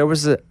there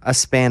was a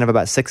span of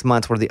about 6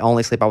 months where the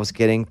only sleep I was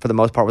getting for the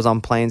most part was on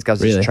planes because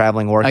I was Really? just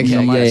traveling, working Okay,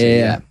 so much.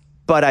 yeah.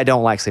 But I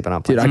don't like sleeping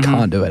on Dude, planes. I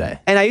can't do it, eh?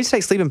 And I used to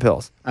take sleeping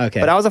pills. Okay.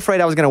 But I was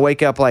afraid I was going to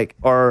wake up like,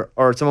 or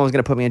someone was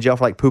going to put me in jail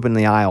for like pooping in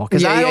the aisle.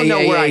 Because I don't know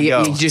where I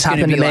go. You're just going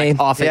to Happened be to like me.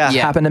 off it. Yeah.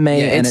 Yeah. Happened to me,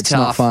 Yeah, and it's tough.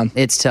 not fun.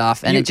 It's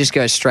tough. And it just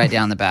goes straight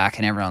down the back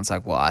and everyone's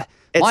like, why?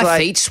 It's My like-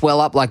 feet swell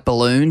up like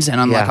balloons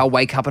and I'm Yeah. like, I'll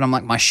wake up and I'm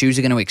like, my shoes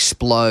are going to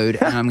explode.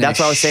 And I'm going That's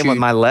what I was saying with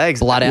my legs.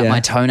 Blood out Yeah. my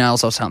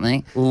toenails or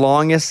something.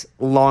 Longest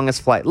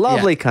flight.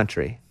 Lovely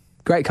country.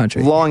 Great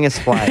country. Longest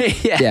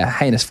flight. Yeah,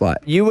 heinous flight.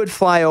 You would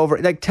fly over.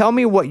 Like, tell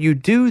me what you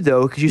do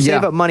though, because you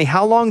save Yeah. up money.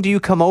 How long do you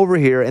come over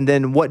here, and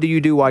then what do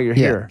you do while you're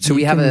here? So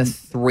we have a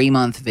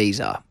 3-month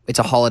visa. It's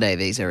a holiday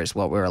visa is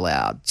what we're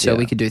allowed. So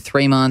we could do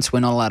 3 months. We're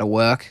not allowed to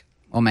work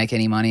or make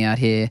any money out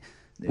here.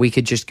 We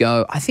could just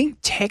go. I think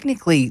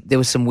technically there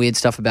was some weird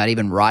stuff about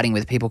even writing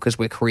with people because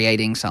we're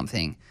creating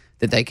something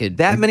that they could.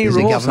 That many as a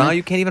rules, government. huh?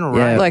 You can't even Yeah.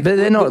 write. Like, But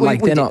they're not we-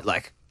 like- we they're did, not-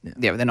 like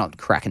yeah, they're not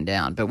cracking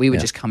down. But we would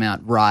just come out,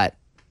 write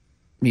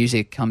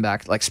music, come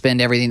back, like spend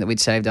everything that we'd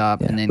saved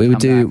up, and then we would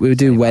come back,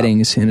 do save up.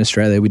 weddings in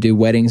Australia. We'd do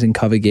weddings and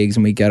cover gigs,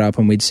 and we'd get up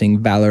and we'd sing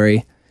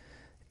Valerie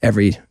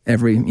every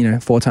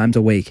 4 times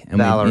a week. And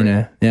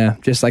Valerie.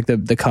 just like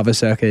the cover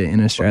circuit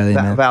in Australia.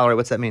 man. Valerie,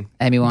 what's that mean?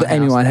 Amy Winehouse. The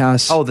Amy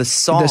Winehouse. Oh, the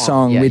song. The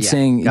song. Yeah, We'd yeah.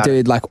 sing, Got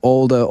dude, like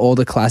all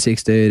the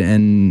classics, dude.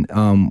 And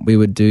we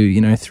would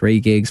do 3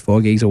 gigs, 4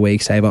 gigs a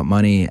week, save up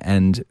money,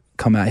 and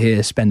come out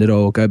here, spend it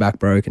all, go back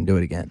broke, and do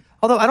it again.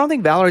 Although I don't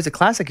think Valerie's a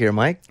classic here,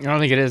 Mike. I don't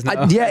think it is. No.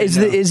 Is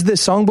the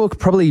songbook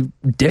probably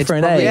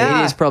different? Probably-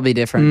 eh? It is probably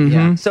different.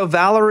 Yeah. So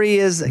Valerie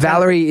is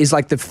Valerie is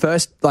like the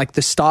first, like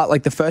the start,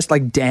 like the first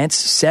like dance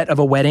set of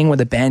a wedding where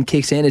the band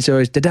kicks in. It's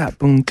always da da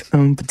boom.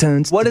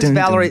 What is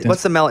Valerie?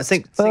 What's the melody?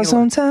 Sing Oh, along.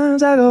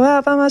 sometimes I go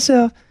out by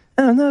myself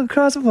and I look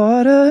across the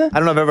water. I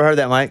don't know if I've ever heard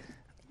that, Mike.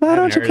 Why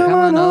don't you heard come it.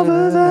 on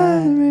over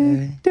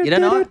there? You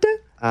don't know it?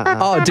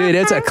 Oh, dude,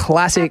 it's a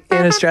classic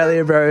in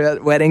Australia, bro.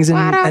 At weddings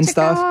and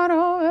stuff.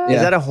 Is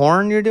that a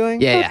horn you're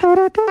doing? Yeah,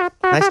 yeah.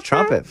 Nice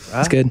trumpet.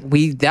 It's good.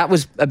 That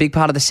was a big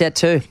part of the set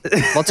too.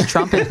 Lots of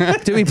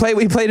trumpet. Dude, we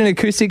played an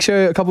acoustic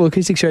show, a couple of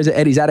acoustic shows at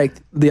Eddie's Attic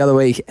the other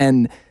week,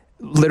 and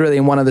literally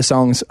in one of the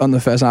songs on the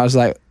first night, I was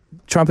like,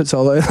 trumpet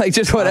solo, like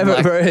just whatever,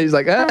 like- bro. He's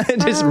like,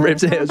 and just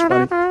rips it. It was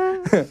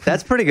funny.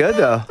 That's pretty good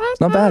though.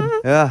 It's not bad.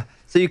 Yeah.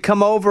 So you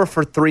come over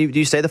for 3. Do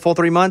you stay the full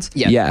 3 months?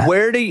 Yeah. Yeah.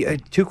 Where do you?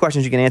 2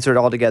 questions. You can answer it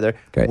all together.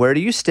 Great. Where do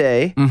you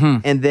stay?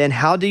 And then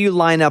how do you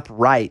line up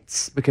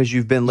rights because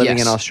you've been living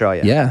Yes. in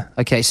Australia? Yeah.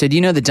 Okay, so do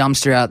you know the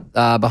dumpster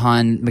out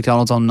behind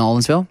McDonald's on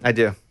Nolensville? I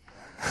do.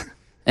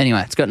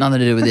 Anyway, it's got nothing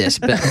to do with this,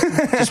 but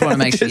just want to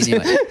make sure you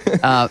knew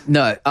it.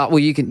 No, well,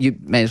 you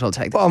may as well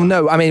take that. Well,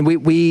 no, I mean,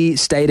 we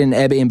stayed in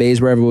Airbnbs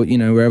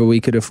wherever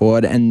we could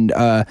afford, and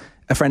a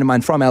friend of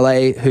mine from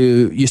LA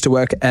who used to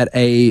work at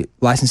a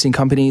licensing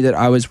company that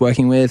I was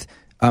working with.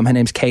 Her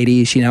name's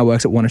Katie. She now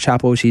works at Warner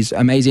Chappell. She's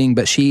amazing,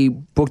 but she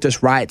booked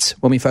us rights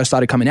when we first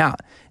started coming out,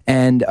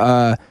 and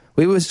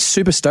we were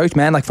super stoked,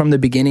 man. Like from the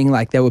beginning,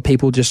 like there were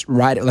people just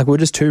riding. Like we were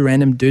just 2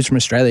 random dudes from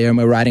Australia, and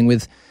we're riding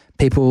with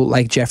people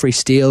like Jeffrey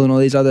Steele and all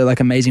these other like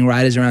amazing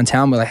riders around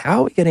town. We're like,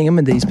 how are we getting in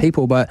with these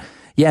people? But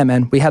yeah,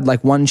 man, we had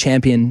like one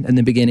champion in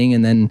the beginning,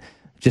 and then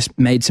just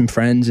made some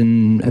friends,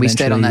 and we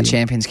stayed on that eventually-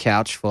 champion's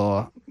couch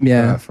for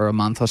a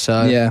month or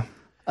so. Yeah.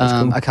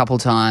 A couple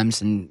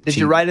times. And Did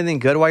you write anything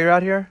good while you're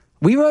out here?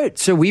 We wrote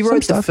the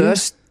stuff, yeah.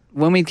 first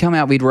when we'd come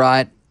out, we'd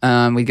write.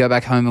 We'd go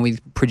back home and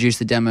we'd produce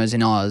the demos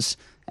in Oz.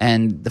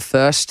 And the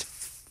first,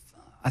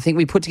 I think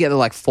we put together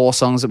like 4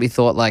 songs that we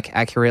thought like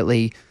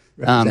accurately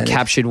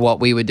captured what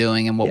we were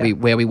doing and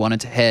where we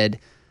wanted to head.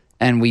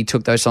 And we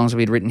took those songs that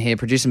we'd written here,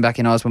 produced them back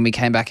in Oz. When we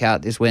came back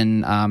out is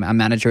when our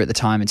manager at the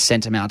time had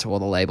sent them out to all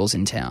the labels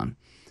in town.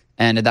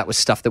 And that was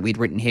stuff that we'd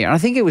written here. And I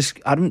think it was,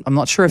 I'm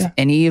not sure if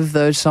any of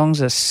those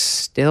songs are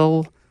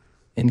still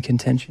in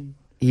contention.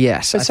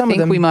 Yes, But I some of think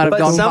them- we might have But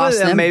gone some past of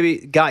them them. maybe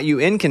got you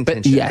in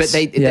contention. Yes. But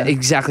they Yeah.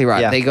 exactly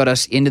right. Yeah. They got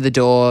us into the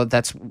door.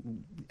 That's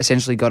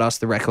essentially got us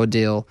the record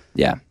deal.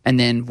 Yeah. And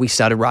then we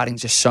started writing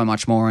just so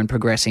much more and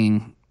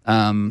progressing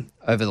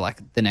over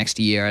like the next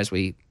year as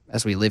we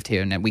lived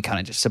here, and then we kind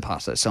of just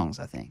surpassed those songs,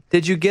 I think.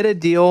 Did you get a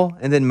deal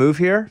and then move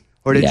here?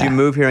 Or did Yeah. you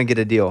move here and get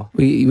a deal?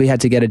 We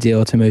had to get a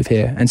deal to move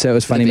here, and so it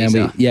was funny, man.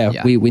 visa. Yeah.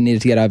 We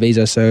needed to get our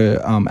visa,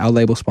 so our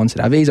label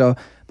sponsored our visa,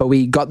 but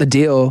we got the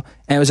deal,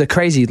 and it was a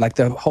crazy, like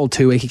the whole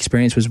 2-week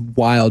experience was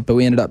wild. But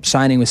we ended up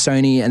signing with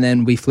Sony, and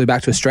then we flew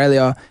back to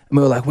Australia, and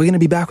we were like, we're going to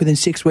be back within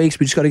 6 weeks.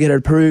 We just got to get it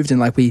approved,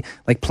 and like we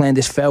like planned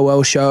this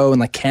farewell show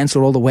and like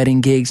canceled all the wedding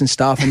gigs and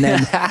stuff, and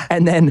then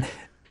and then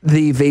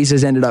the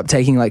visas ended up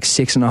taking like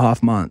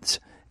 6.5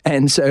 months.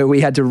 And so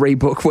we had to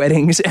rebook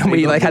weddings, and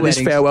we like had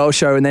this farewell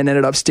show, and then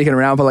ended up sticking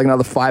around for like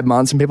another 5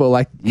 months. And people were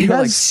like, "You guys,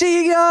 like,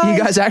 see you guys.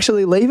 you guys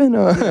actually leaving?"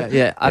 Or? But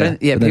then-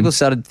 people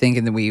started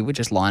thinking that we were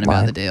just lying about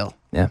Lying. the deal.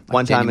 Yeah.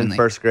 One time in genuinely.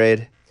 first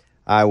grade,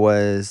 I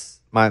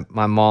was my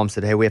mom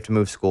said, "Hey, we have to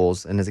move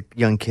schools." And as a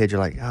young kid, you're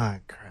like, "Ah,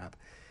 crap."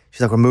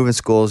 She's like, "We're moving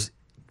schools.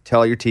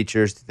 Tell your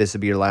teachers this will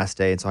be your last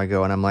day." And so I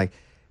go and I'm like,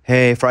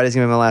 "Hey, Friday's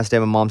gonna be my last day.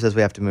 My mom says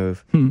we have to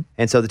move."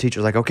 And so the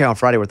teacher's like, "Okay, on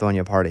Friday we're throwing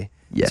you a party."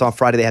 Yeah. So on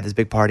Friday they had this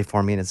big party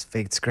for me, and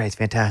it's great, it's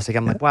fantastic.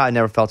 I'm like, "Wow, I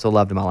never felt so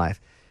loved in my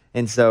life."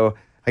 And so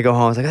I go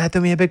home. I was like, "That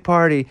threw me a big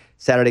party."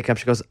 Saturday comes.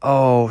 She goes,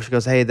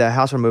 "Hey, the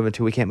house we're moving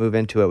to, we can't move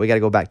into it. We got to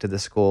go back to the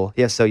school."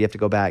 Yes, so you have to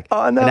go back. Oh,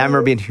 no. And I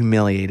remember being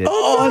humiliated.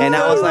 And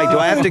I was like, "Do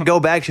I have to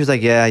go back?" She was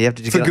like, "Yeah, you have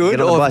to just For get, good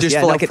get on the or bus." just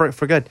Yeah, for no, like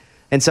for good.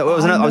 And so it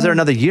was. I was there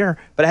another year,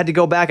 but I had to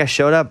go back. I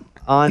showed up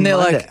on And they're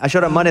Monday. like- I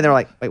showed up Monday. And they were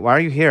like, "Wait, why are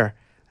you here?" And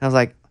I was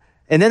like,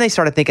 and then they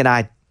started thinking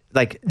I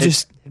like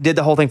just did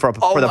the whole thing for the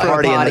my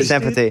party and the party.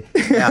 sympathy.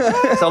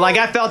 Yeah. So like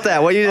I felt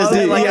that what you just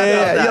did. Like, I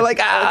felt that. You're like,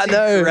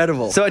 no.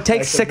 Incredible. So it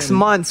takes 6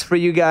 months for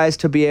you guys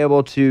to be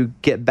able to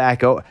get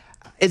back.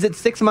 Is it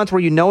 6 months where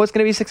you know it's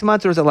going to be 6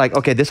 months, or is it like,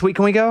 okay, this week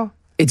can we go?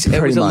 It was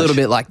Pretty a much. little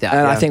bit like that.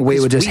 And I think we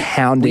were just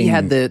hounding. We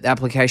had the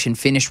application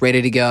finished,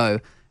 ready to go,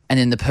 and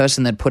then the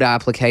person that put our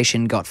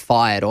application got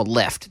fired or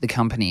left the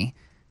company.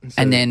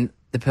 And then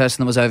the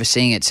person that was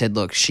overseeing it said,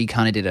 look, she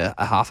kind of did a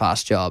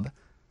half-assed job.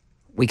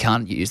 We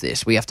can't use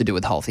this. We have to do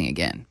the whole thing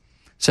again.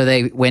 So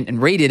they went and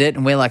redid it,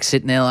 and we're like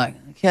sitting there like,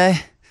 okay,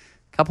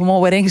 a couple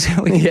more weddings.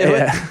 We can do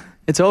it.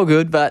 It's all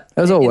good, but It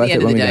was all at worth the it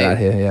end of when the we got day, out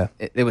here.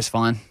 Yeah. It was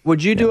fine.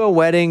 Would you do a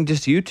wedding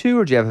just you two,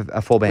 or do you have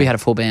a full band? We had a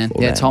full band.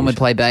 Full Yeah, band, Tom would usually.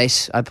 play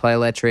bass, I'd play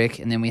electric,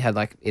 and then we had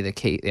like either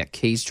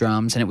keys,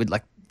 drums, and it would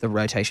like the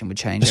rotation would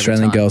change.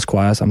 Australian every time. girls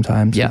choir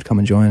sometimes. Yeah. Would come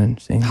and join and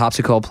sing.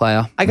 Harpsichord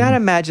player. I gotta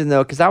imagine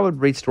though, because I would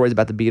read stories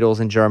about the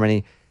Beatles in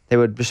Germany. They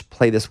would just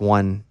play this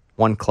one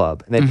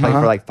club, and they'd play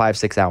for like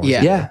 5-6 hours.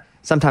 Yeah. Yeah.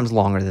 Sometimes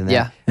longer than that.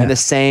 Yeah. And the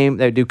same,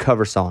 they would do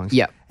cover songs.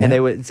 Yeah. And they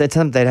would,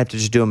 sometimes they'd have to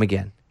just do them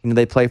again. You know,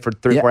 they'd play for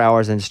 3 or Yeah. 4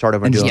 hours and just start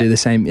over And and just do do them. the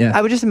same. Yeah.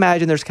 I would just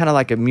imagine there's kind of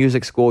like a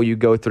music school you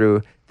go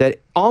through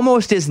that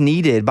almost is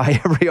needed by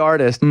every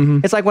artist.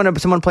 It's like when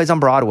someone plays on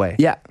Broadway.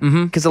 Yeah.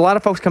 Because a lot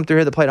of folks come through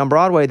here that played on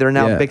Broadway. They're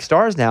now Yeah. big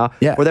stars now.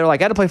 Yeah. Where they're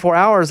like, I had to play 4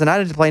 hours and I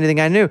didn't play anything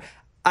I knew.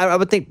 I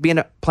would think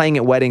playing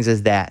at weddings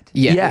is that.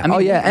 Yeah. Yeah. I mean, Oh,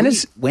 yeah. And we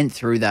it's- went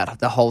through that,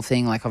 the whole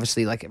thing. Like,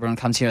 obviously, like everyone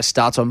comes here, it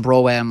starts on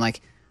Broadway. I'm like,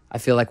 I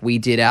feel like we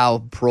did our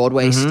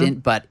Broadway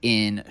stint, but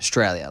in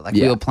Australia. Like,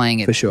 we Yeah, were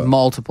playing for at sure.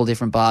 multiple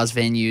different bars,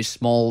 venues,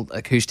 small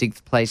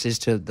acoustic places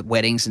to the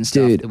weddings and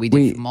stuff Dude, that we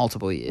did for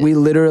multiple years. We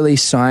literally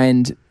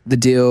signed the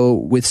deal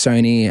with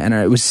Sony, and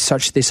it was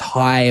such this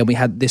high, and we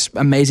had this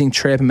amazing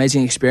trip,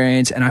 amazing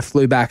experience, and I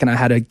flew back and I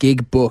had a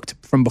gig booked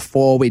from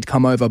before we'd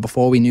come over,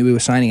 before we knew we were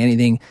signing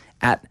anything,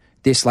 at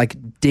this like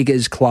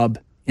Diggers club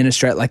in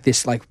Australia, like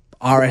this like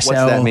RSL. What's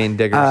that mean,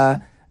 Diggers?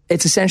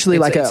 It's essentially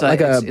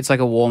it's like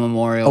a war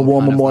memorial. a war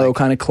kind of memorial like-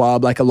 kind of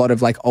club. Like a lot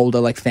of like older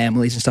like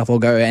families and stuff will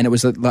go, and it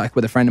was like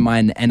with a friend of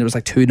mine, and it was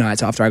like 2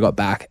 nights after I got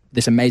back,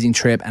 this amazing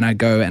trip, and I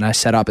go and I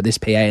set up at this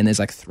PA, and there's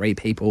like 3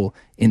 people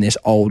in this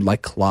old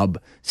like club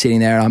sitting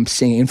there, and I'm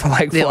singing for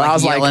like 4 They're, like,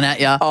 hours, yelling at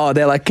ya. Oh,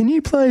 they're like, can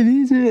you play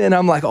this? And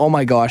I'm like, oh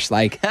my gosh,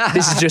 like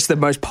this is just the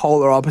most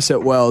polar opposite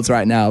worlds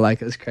right now.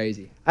 Like it's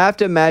crazy. I have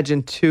to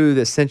imagine too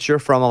that since you're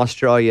from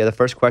Australia, the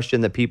first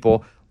question that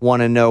people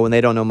want to know when they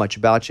don't know much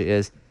about you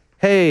is,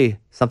 hey,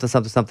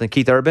 something,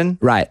 Keith Urban?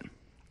 Right.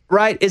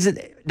 Right?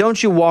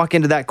 Don't you walk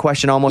into that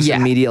question almost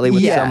immediately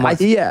with someone?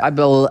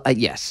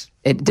 Yes,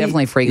 it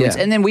definitely frequents.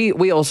 yeah. And then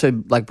we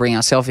also like bring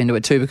ourselves into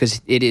it too,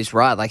 because it is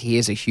right. Like, he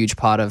is a huge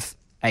part of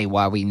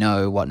why we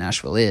know what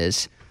Nashville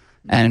is,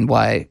 and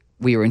why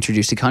we were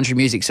introduced to country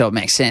music. So it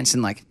makes sense,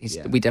 and like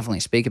we definitely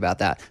speak about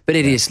that. But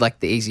it is like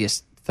the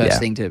easiest first Yeah.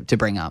 thing to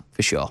bring up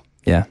for sure.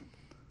 Yeah.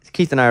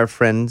 Keith and I are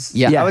friends.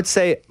 Yeah. I would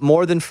say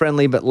more than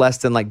friendly, but less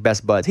than like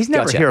best buds. He's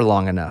never Gotcha. here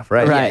long enough,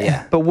 right? Right.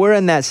 Yeah. But we're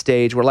in that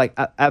stage where like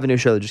I have a new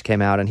show that just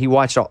came out, and he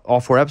watched all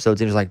 4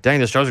 episodes, and he was like, dang,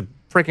 this show's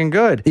freaking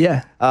good.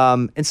 Yeah.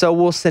 And so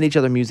we'll send each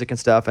other music and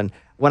stuff. And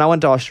when I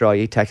went to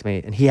Australia, he texted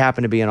me, and he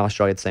happened to be in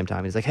Australia at the same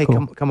time. He's like, hey,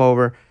 come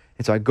over.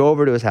 And so I go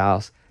over to his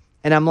house,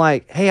 and I'm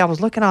like, hey, I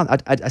was looking on,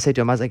 I say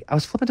to him, I was like, I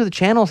was flipping through the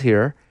channels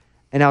here,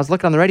 and I was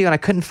looking on the radio, and I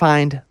couldn't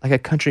find like a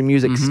country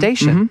music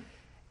station.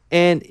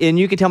 And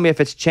you can tell me if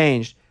it's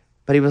changed.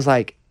 But he was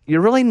like,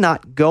 you're really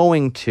not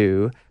going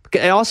to.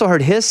 I also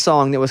heard his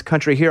song that was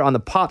country here on the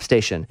pop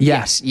station.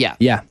 Yes. Yeah.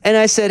 Yeah. And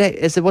I said,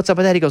 hey, what's up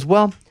with that? He goes,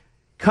 well,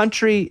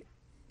 country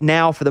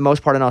now, for the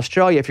most part in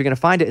Australia, if you're going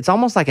to find it, it's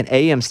almost like an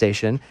AM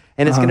station,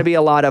 and it's going to be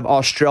a lot of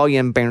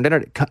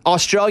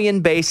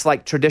Australian-based,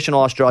 like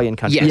traditional Australian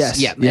country. Yes.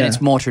 Yeah. And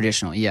it's more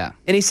traditional. Yeah.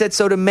 And he said,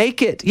 so to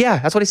make it,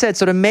 that's what he said.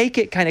 So to make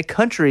it kind of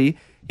country,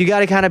 you got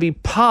to kind of be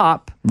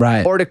pop,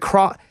 Right. Or to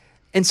cross.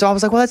 And so I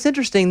was like, well, that's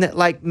interesting that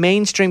like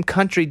mainstream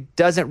country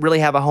doesn't really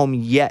have a home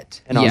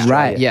yet in Australia.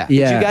 Right. Yeah. Did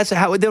you guys,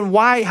 how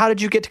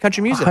did you get to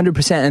country music?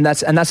 100%. And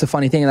that's the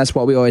funny thing, and that's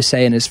what we always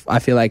say. And I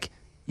feel like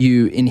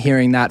you, in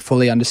hearing that,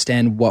 fully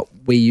understand what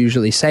we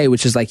usually say,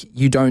 which is like,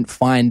 you don't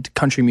find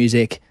country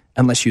music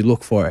unless you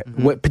look for it.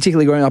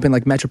 Particularly growing up in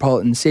like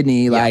metropolitan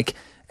Sydney, like.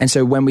 And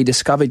so when we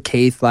discovered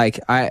Keith, like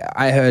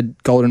I heard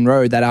Golden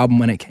Road, that album,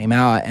 when it came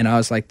out, and I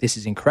was like, this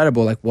is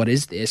incredible. Like, what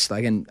is this?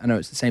 Like, and I know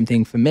it's the same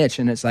thing for Mitch,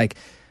 and it's like,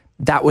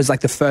 that was like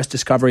the first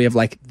discovery of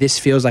like, this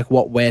feels like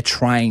what we're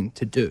trying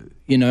to do,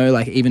 you know,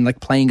 like even like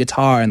playing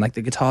guitar and like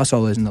the guitar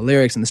solos and the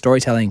lyrics and the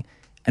storytelling.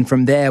 And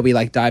from there, we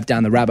like dived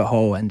down the rabbit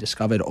hole and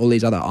discovered all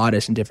these other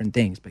artists and different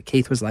things. But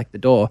Keith was like the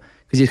door,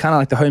 because he's kind of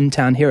like the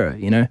hometown hero,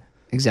 you know?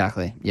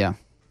 Exactly. Yeah.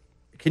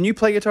 Can you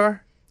play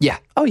guitar? Yeah.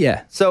 Oh,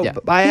 yeah. So Yeah.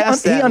 I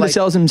asked He that, like,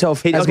 undersells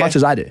himself as much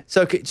as I do.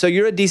 So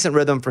you're a decent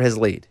rhythm for his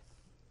lead.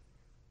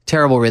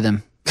 Terrible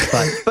rhythm.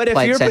 But if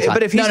play at you're, the same time.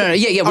 but if he's, no,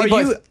 yeah, we are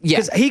both, you, yeah.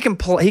 because he can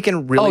play, he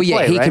can really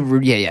play, he right?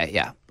 can.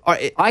 Yeah.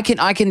 I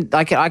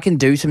can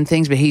do some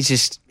things, but he's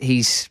just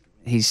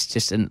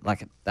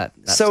that.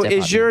 So step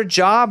is up, your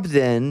job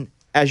then,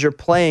 as you're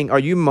playing, are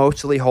you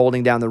mostly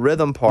holding down the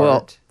rhythm part?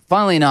 Well,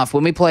 funnily enough,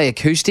 when we play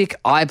acoustic,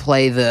 I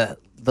play the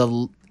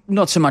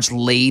not so much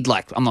lead,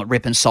 like I'm not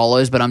ripping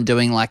solos, but I'm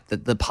doing like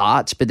the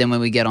parts. But then when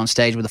we get on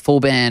stage with a full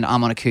band,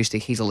 I'm on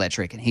acoustic, he's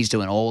electric, and he's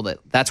doing all that.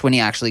 That's when he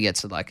actually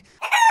gets to like,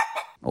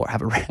 or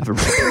have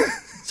a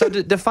so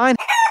define.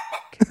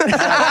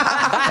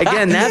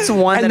 Again, that's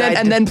one.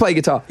 And then play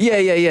guitar.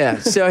 Yeah.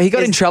 So he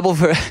got in trouble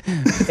for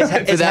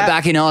that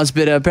back in Oz,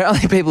 but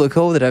apparently people are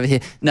cool with it over here.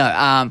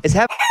 No, Is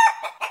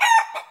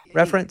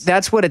reference?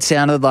 that's what it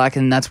sounded like,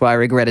 and that's why I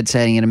regretted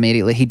saying it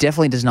immediately. He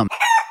definitely does not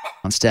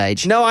on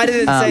stage. No, I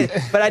didn't say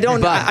it, but I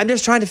don't know. but- I'm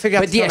just trying to figure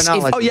out the Yes,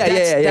 terminology.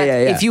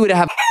 if you were to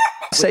have,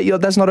 Say,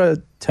 that's not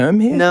a term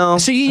here? No.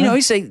 so you know,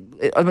 you say,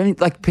 I mean,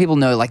 like people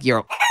know, like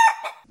you're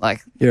that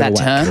a whack.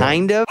 term.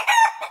 Kind of.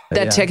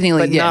 That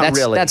technically, But not that's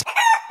really. that's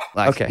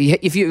like, Okay.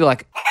 If you're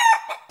like,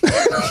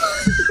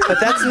 But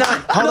that's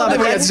not. Hold on.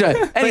 But that's,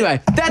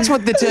 anyway, that's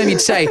what the term you'd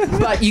say.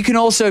 But you can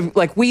also,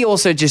 like, we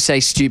also just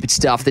say stupid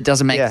stuff that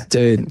doesn't make, Yeah.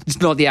 Dude.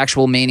 it's not the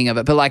actual meaning of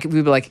it. But like, we'd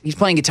be like, he's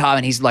playing guitar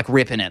and he's like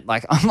ripping it.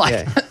 Like, I'm like,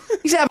 Yeah.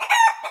 he's having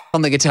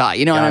on the guitar.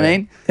 You know what I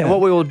mean? And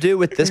what we will do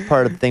with this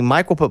part of the thing,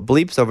 Mike will put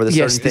bleeps over the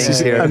Yes, certain this things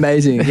is here.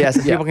 amazing. Yes,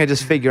 and people can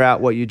just figure out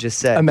what you just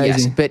said.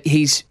 Amazing. Yes, but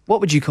he's,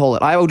 what would you call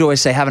it? I would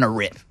always say having a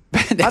rip.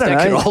 I don't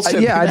know.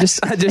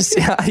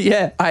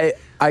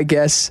 I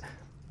guess,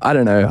 I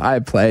don't know. I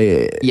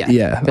play.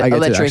 Yeah. But I get to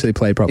electric actually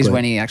play properly. is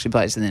when he actually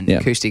plays, and then Yeah.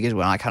 acoustic is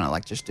when I kind of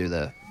like just do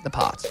the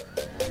parts.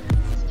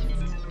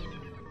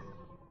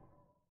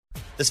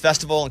 This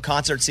festival and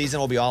concert season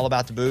will be all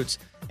about the boots,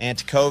 and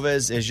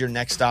Tecovas is your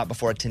next stop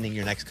before attending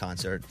your next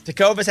concert.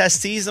 Tecovas has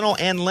seasonal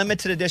and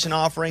limited edition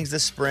offerings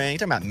this spring. You're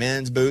talking about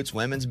men's boots,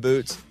 women's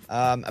boots,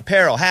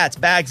 apparel, hats,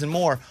 bags, and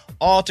more.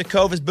 All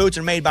Tecovas boots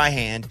are made by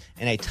hand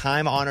in a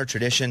time-honored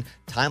tradition,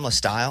 timeless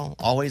style,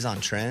 always on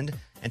trend.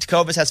 And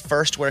Tecovas has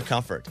first wear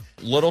comfort,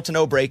 little to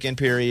no break-in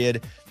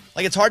period.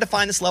 Like, it's hard to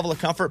find this level of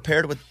comfort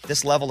paired with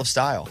this level of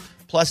style.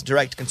 Plus,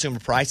 direct consumer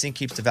pricing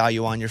keeps the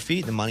value on your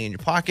feet, the money in your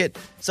pocket.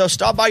 So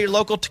stop by your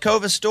local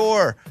Tecovas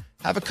store,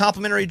 have a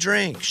complimentary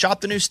drink,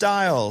 shop the new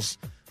styles.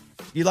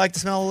 You like the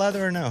smell of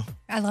leather or no?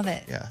 I love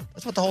it. Yeah,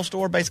 that's what the whole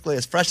store basically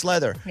is. Fresh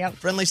leather, Yep.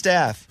 friendly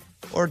staff.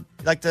 Or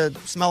like the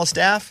smell of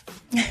staff?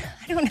 I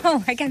don't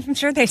know. I'm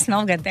sure they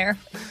smell good there.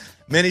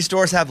 Many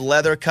stores have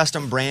leather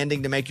custom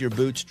branding to make your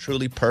boots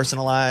truly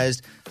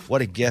personalized.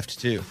 What a gift,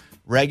 too.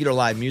 Regular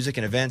live music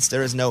and events,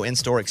 there is no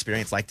in-store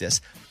experience like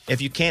this. If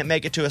you can't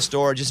make it to a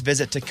store, just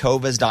visit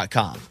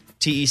tecovas.com.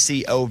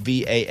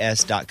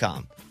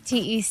 Tecovas.com.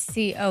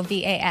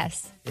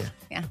 Tecovas.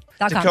 Yeah.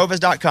 .com.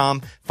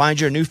 Tecovas.com. Find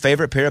your new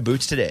favorite pair of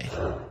boots today.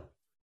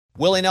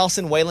 Willie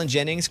Nelson, Waylon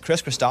Jennings,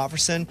 Chris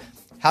Christopherson.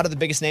 How did the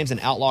biggest names in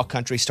outlaw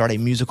country start a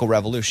musical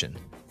revolution?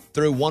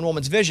 Through one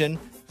woman's vision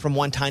from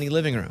one tiny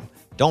living room.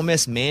 Don't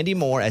miss Mandy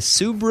Moore as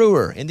Sue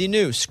Brewer in the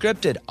new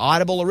scripted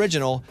Audible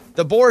original,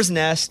 The Boar's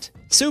Nest,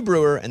 Sue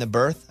Brewer and the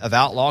Birth of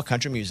Outlaw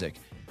Country Music.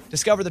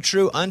 Discover the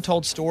true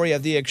untold story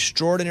of the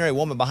extraordinary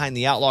woman behind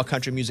the outlaw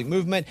country music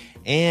movement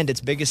and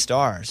its biggest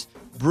stars.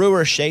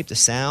 Brewer shaped the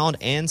sound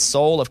and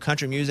soul of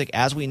country music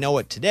as we know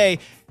it today.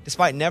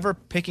 despite never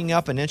picking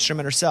up an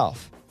instrument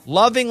herself.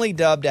 Lovingly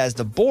dubbed as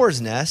the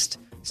Boar's Nest,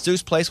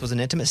 Stu's Place was an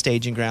intimate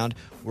staging ground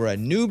where a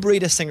new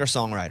breed of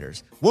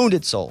singer-songwriters,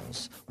 wounded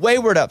souls,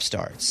 wayward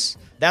upstarts,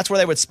 that's where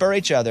they would spur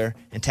each other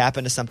and tap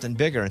into something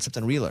bigger and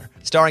something realer.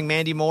 Starring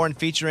Mandy Moore and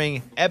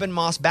featuring Eben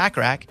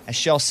Moss-Backrack as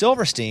Shel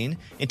Silverstein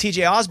and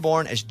TJ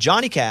Osborne as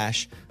Johnny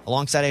Cash,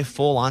 alongside a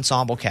full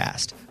ensemble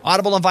cast.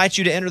 Audible invites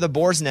you to enter the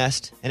Boar's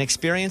Nest and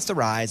experience the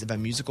rise of a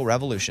musical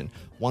revolution.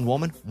 One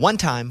woman, one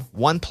time,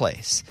 one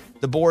place.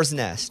 The Boar's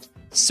Nest,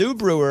 Sue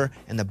Brewer,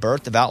 and the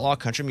birth of outlaw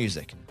country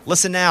music.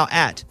 Listen now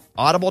at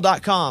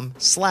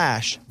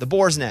audible.com/The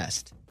Boar's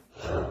Nest.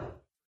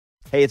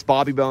 Hey, it's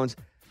Bobby Bones.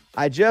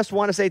 I just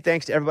want to say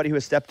thanks to everybody who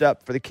has stepped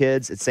up for the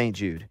kids at St.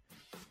 Jude.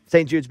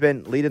 St. Jude's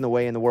been leading the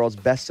way in the world's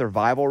best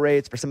survival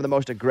rates for some of the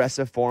most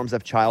aggressive forms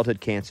of childhood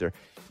cancer.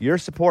 Your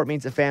support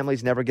means that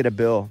families never get a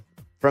bill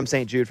from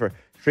St. Jude for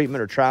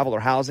treatment or travel or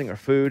housing or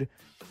food,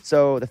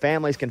 so the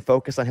families can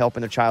focus on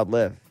helping their child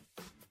live.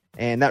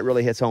 And that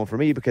really hits home for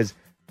me because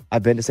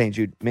I've been to St.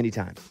 Jude many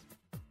times.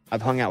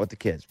 I've hung out with the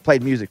kids,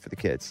 played music for the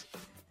kids.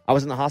 I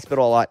was in the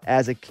hospital a lot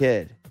as a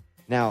kid.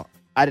 Now,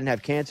 I didn't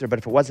have cancer, but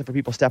if it wasn't for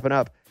people stepping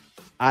up,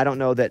 I don't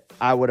know that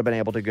I would have been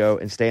able to go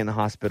and stay in the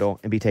hospital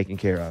and be taken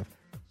care of.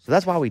 So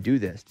that's why we do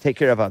this, take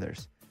care of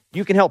others.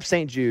 You can help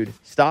St. Jude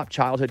stop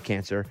childhood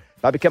cancer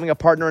by becoming a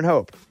partner in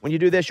hope. When you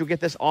do this, you'll get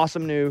this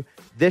awesome new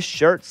This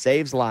Shirt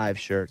Saves Lives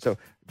shirt. So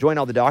join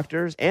all the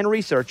doctors and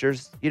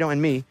researchers,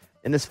 and me,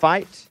 in this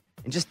fight,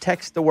 and just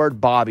text the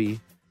word Bobby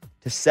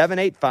to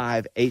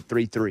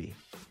 785-833.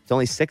 It's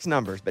only 6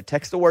 numbers, but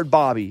text the word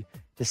Bobby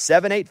to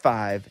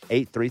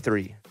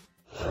 785-833.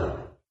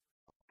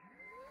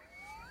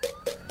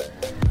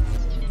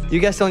 You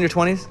guys still in your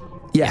 20s?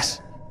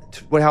 Yes.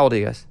 How old are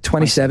you guys?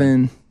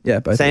 27. Yeah,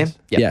 both. Same? of us.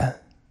 Yeah.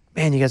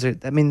 Man, you guys are,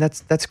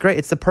 that's great.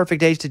 It's the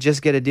perfect age to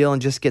just get a deal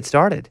and just get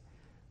started.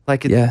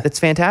 It's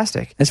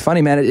fantastic. It's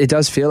funny, man. It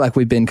does feel like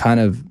we've been kind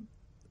of,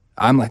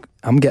 I'm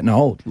getting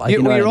old.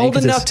 You're old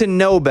enough to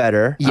know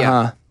better.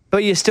 Yeah.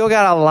 But you still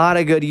got a lot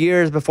of good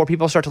years before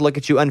people start to look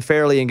at you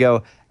unfairly and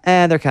go,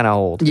 they're kind of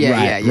old.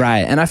 Yeah. Right.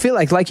 And I feel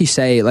like you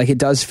say, it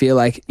does feel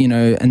like,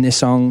 in this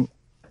song,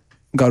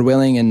 God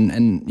willing,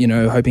 and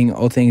hoping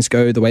all things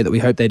go the way that we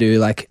hope they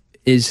do,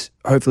 is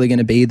hopefully going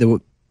to be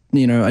the,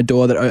 a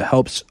door that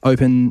helps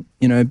open,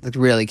 It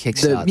really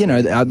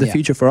kickstarts the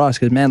future for us.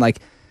 Because, man,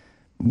 like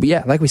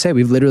we say,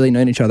 we've literally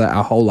known each other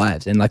our whole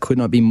lives and could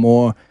not be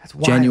more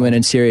genuine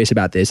and serious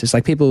about this. It's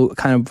like people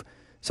kind of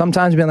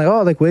sometimes being like,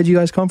 oh, where'd you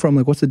guys come from?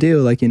 What's the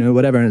deal?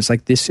 Whatever. And it's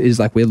like, this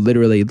is we're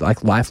literally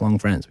lifelong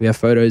friends. We have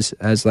photos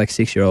as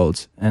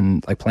 6-year-olds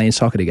and playing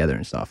soccer together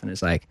and stuff. And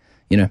it's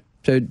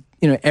so,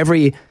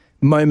 every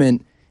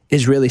moment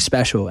is really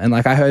special. And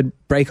I heard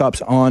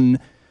breakups on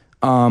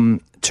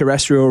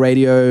terrestrial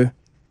radio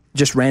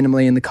just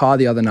randomly in the car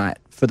the other night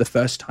for the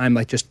first time,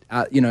 and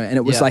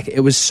it was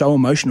it was so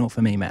emotional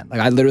for me, man.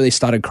 I literally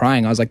started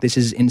crying. I was like, this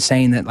is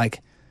insane that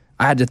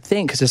I had to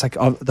think, because it's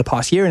of the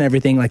past year and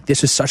everything,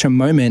 this is such a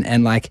moment.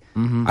 And I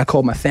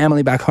called my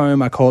family back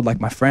home. I called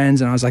my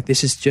friends, and I was like,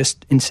 this is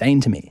just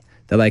insane to me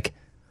that it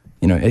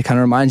kind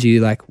of reminds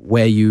you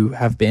where you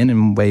have been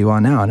and where you are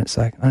now. And it's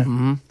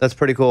That's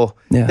pretty cool.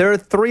 Yeah. There are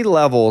 3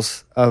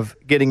 levels of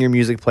getting your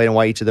music played and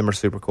why each of them are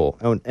super cool.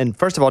 And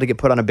first of all, to get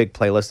put on a big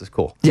playlist is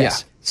cool.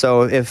 Yes.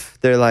 So if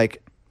they're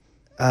like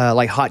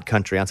Hot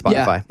Country on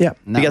Spotify. Yeah.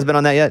 You guys been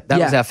on that yet? That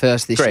was our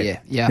first this Great.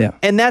 year. Yeah.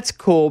 And that's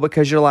cool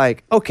because you're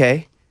like,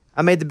 okay,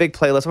 I made the big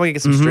playlist. I'm going to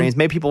get some streams.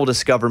 Maybe people will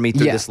discover me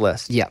through this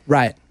list. Yeah.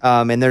 right.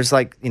 And there's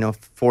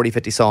 40,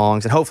 50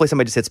 songs, and hopefully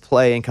somebody just hits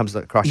play and comes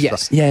across your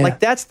Yes. stuff. Yeah.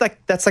 That's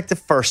the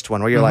first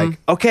one where you're like,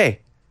 okay,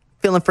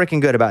 feeling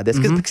freaking good about this.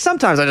 Because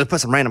sometimes I just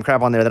put some random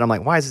crap on there that I'm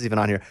like, why is this even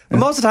on here? But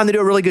most of the time they do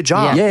a really good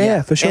job.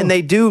 Yeah, for sure. And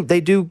they do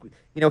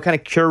kind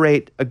of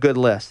curate a good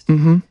list.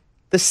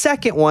 The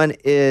second one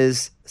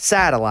is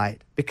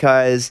satellite,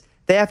 because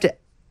they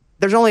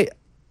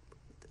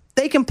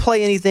can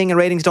play anything and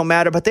ratings don't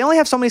matter, but they only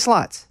have so many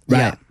slots.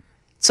 Right.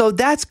 So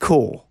that's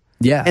cool.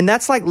 Yeah. And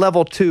that's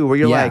level 2 where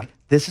you're like,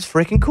 this is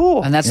freaking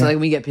cool. And that's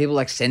we get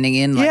people sending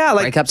in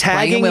breakups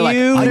tagging playing, and we're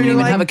you. I don't You're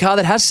even like, have a car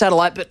that has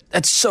satellite, but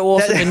that's so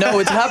awesome to know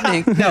it's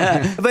happening.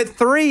 But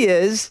 3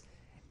 is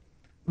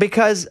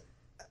because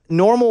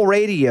normal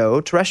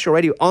radio, terrestrial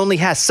radio, only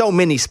has so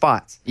many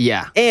spots.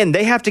 Yeah. And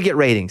they have to get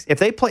ratings. If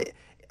they play,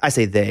 I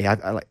say they,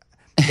 I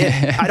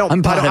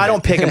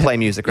don't pick and play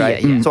music,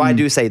 right? Yeah. So I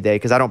do say they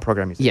because I don't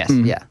program music. Yes.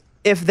 Yeah.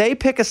 If they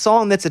pick a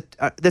song that's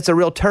a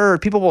real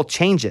turd, people will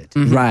change it.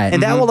 Right.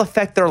 And that will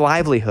affect their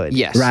livelihood.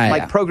 Yes. Right.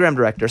 Like program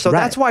director. So Right.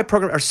 that's why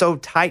programs are so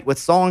tight with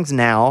songs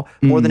now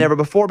more than ever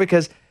before,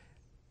 because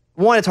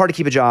 1, it's hard to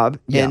keep a job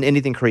in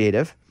anything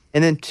creative.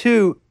 And then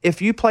 2,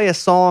 if you play a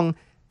song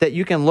that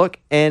you can look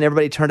and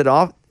everybody turned it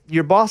off,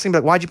 your boss can be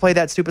like, why'd you play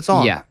that stupid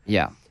song? Yeah.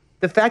 Yeah.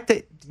 The fact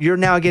that you're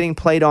now getting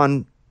played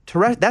on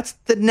that's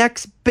the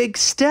next big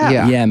step.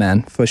 Yeah. Yeah,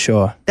 man, for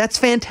sure. That's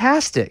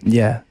fantastic.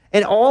 Yeah.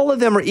 And all of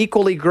them are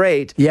equally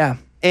great. Yeah.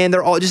 and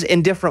they're all just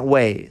in different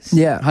ways.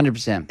 Yeah.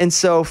 100%. And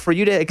so for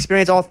you to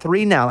experience all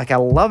three now, like I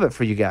love it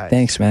for you guys.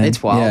 Thanks, man.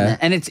 It's wild, Yeah. man.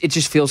 And it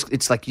just feels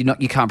it's like you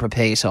can't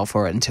prepare yourself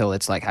for it until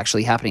it's like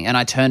actually happening. And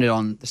I turned it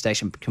on the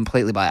station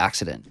completely by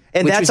accident,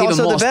 And which that's was even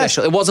also more the best.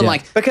 special. It wasn't Yeah.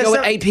 like Because go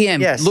some- at 8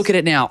 p.m. Yes. Look at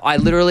it now. I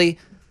literally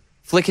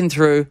flicking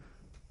through,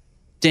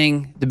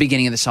 ding, the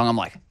beginning of the song. I'm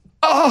like,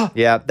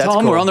 Yeah, that's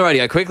Tom, cool. we're on the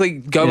radio. Quickly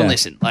go Yeah. and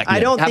listen. Like I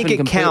don't think happened it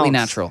completely counts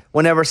natural.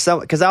 whenever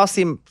because I'll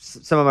see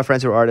some of my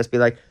friends who are artists be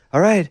like,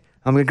 all right,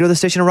 I'm going to go to the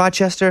station in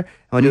Rochester. I'm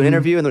going to do an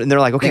interview. And they're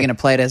like, okay. They're gonna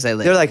play it as they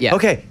live. They're like, Yeah.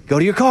 okay, go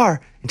to your car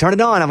and turn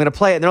it on. I'm going to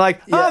play it. And they're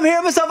like, oh, I'm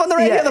hearing myself on the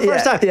radio Yeah, the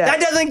first yeah, time. yeah. That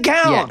doesn't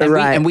Yeah, count. and,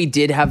 Right. we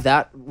did have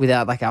that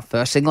without like our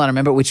first single. I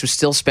remember, which was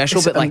still special,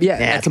 It's, but like yeah.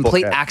 Yeah, a it's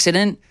complete bullcrap.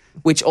 accident.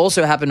 Which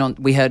also happened on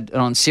we had it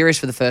on Sirius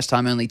for the first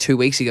time only 2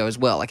 weeks ago as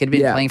well. Like it had been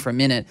Yeah. playing for a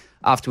minute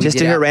after we Just did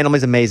to hear our, it randomly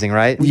is amazing,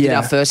 right? we did Yeah.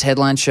 our first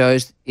headline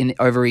shows in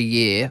over a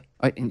year.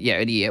 In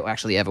a year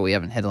actually ever. We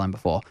haven't headlined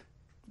before.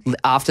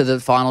 After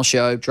the final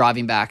show,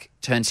 driving back,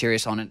 turned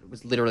Sirius on. It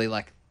was literally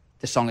like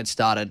the song had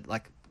started.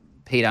 Like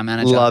Pete, our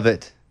manager, Love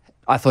it.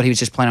 I thought he was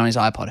just playing on his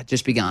iPod. It had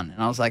just begun,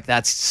 and I was like,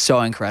 "That's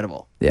so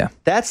incredible." Yeah.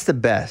 That's the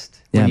best.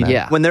 Yeah, When you- man.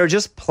 Yeah. When they're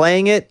just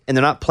playing it and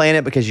they're not playing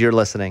it because you're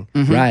listening.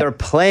 Right. They're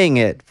playing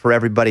it for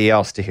everybody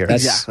else to hear.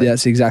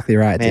 That's exactly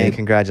right, Man, dude.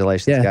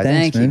 congratulations, Yeah, guys.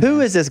 thanks, Thank you. man.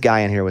 Who is this guy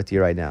in here with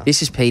you right now?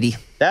 This is Petey.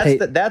 That's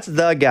the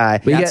guy.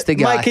 That's the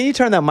guy. Mike, can you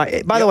turn that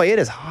mic? By the way, it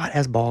is hot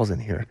as balls in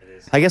here.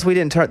 I guess we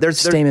didn't turn.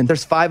 Stamen.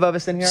 There's 5 of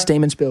us in here.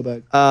 Stamen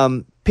Spielberg.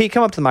 Pete,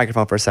 come up to the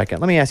microphone for a second.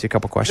 Let me ask you a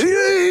couple questions.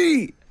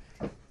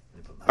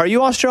 Are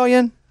you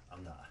Australian?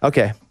 I'm not.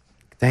 Okay.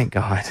 Thank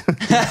God. Too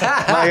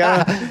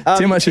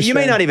much You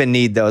may Australian. not even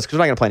need those because we're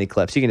not going to play any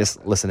clips. You can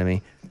just listen to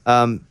me.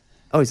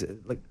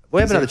 We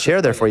have another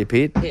chair there for you,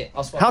 Pete.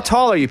 I'll swap How it.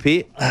 tall are you,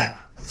 Pete?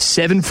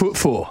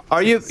 7'4".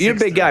 Are you? You're a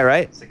big guy,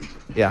 right?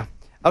 Yeah.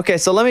 Okay,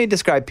 so let me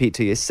describe Pete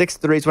to you.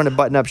 6'3", he's wearing a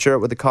button-up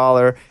shirt with a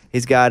collar.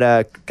 He's got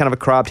a kind of a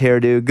cropped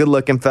hairdo.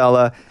 Good-looking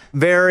fella.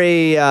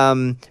 Very,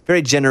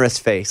 very generous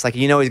face. Like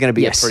you know, he's going to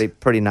be Yes. a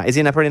pretty nice. Is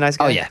he a pretty nice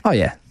guy? Oh yeah. Oh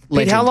yeah. Pete,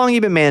 Legend. how long have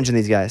you been managing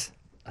these guys?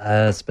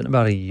 It's been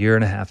about a year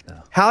and a half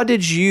now. How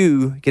did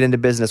you get into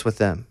business with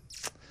them?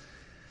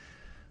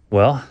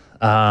 Well,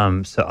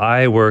 so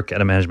I work at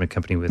a management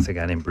company with a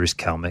guy named Bruce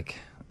Kelmick.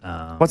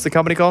 What's the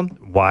company called?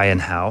 Why and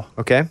How.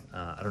 Okay,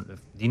 I don't know.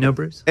 Do you know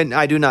Bruce? and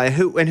I do not.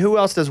 Who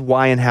else does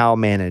Why and How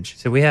manage?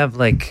 So we have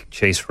like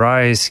Chase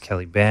Rice,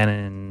 Kelly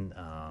Bannon,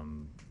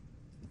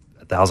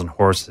 1,000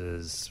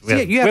 Horses. We have,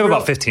 you have we have real-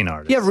 about 15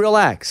 artists. You have real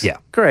acts. Yeah.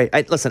 Great.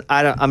 Listen,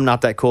 I'm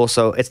not that cool,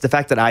 so it's the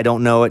fact that I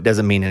don't know it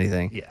doesn't mean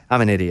anything. Yeah.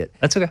 I'm an idiot.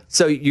 That's okay.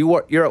 So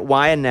you're at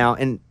Why and Now,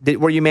 and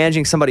were you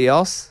managing somebody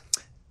else?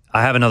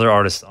 I have another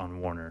artist on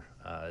Warner.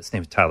 His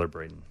name is Tyler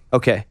Braden.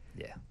 Okay.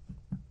 Yeah.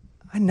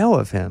 I know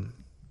of him.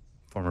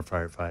 Former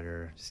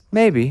firefighter.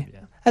 Maybe.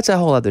 Yeah. That's a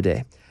whole other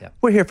day. Yeah.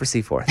 We're here for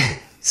C4.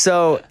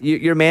 So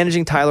you're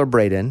managing Tyler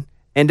Braden.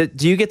 And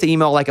do you get the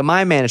email like at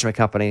my management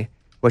company,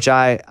 which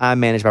I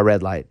manage by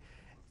Red Light?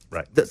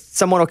 Right.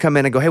 Someone will come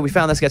in and go, hey, we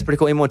found this guy's pretty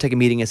cool. Anyone want to take a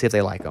meeting and see if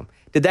they like him?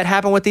 Did that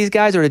happen with these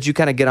guys, or did you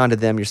kind of get onto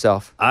them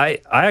yourself?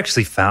 I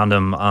actually found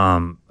him.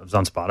 I was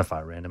on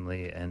Spotify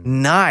randomly, and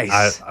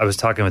Nice. I was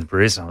talking with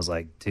Bruce, and I was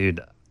like,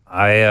 dude,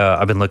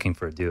 I've been looking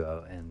for a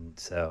duo, and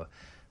so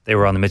they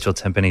were on the Mitchell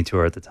Timpani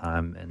tour at the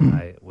time, and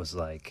I was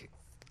like,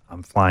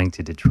 I'm flying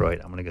to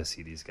Detroit. I'm gonna go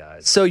see these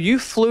guys. So you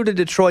flew to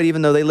Detroit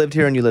even though they lived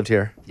here and you lived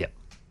here? Yep.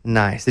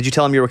 Nice. Did you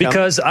tell them you were coming?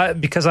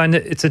 Because I know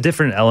it's a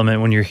different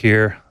element when you're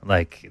here.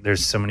 Like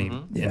there's so many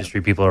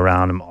industry people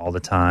around them all the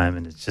time,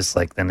 and it's just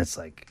like then it's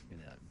like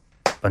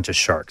a bunch of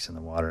sharks in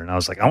the water. And I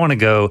was like, I want to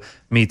go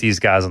meet these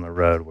guys on the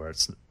road where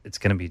it's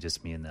going to be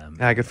just me and them.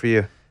 Ah, good for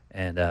you.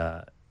 And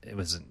it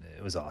was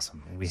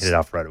awesome. We hit it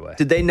off right away.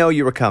 Did they know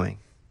you were coming?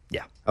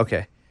 Yeah.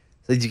 Okay.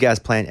 So did you guys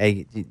plan?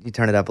 Hey, you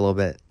turn it up a little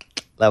bit.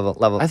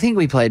 Level. I think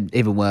we played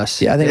even worse.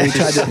 Yeah, I think we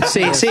tried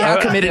to see how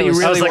committed he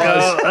really I was like,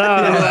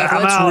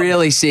 I'm Let's out.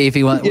 really see if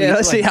he wants. Yeah,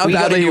 let's see how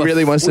badly he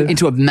really wants to-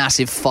 into a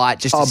massive fight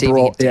just to Oh, see if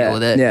bro, he can deal yeah,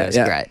 with it. yeah, It was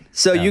yeah. great.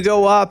 So you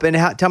go up and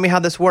tell me how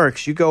this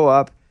works. You go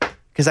up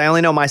because I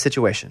only know my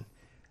situation.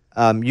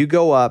 You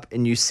go up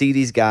and you see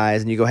these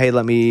guys and you go, hey,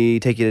 let me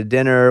take you to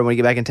dinner when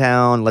you get back in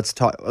town. Let's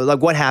talk. Like,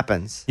 what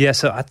happens? Yeah,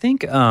 so I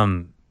think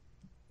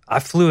I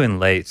flew in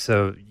late.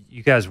 So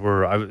you guys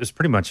were. It was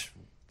pretty much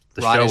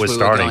the Right show as was we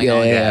were starting.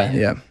 going on,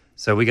 Yeah.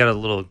 So we got a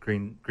little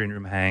green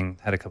room hang,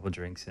 had a couple of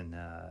drinks, and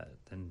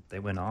then they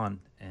went on,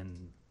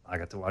 and I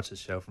got to watch the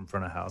show from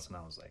front of house, and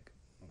I was like,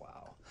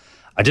 wow.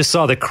 I just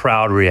saw the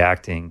crowd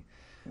reacting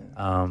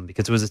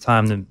because it was the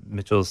time the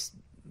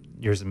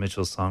Years of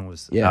Mitchell's song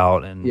was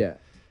out, and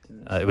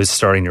it was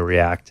starting to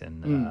react,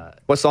 and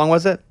What song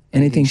was it?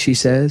 Anything she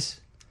says.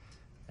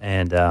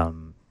 and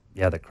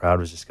yeah, the crowd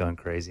was just going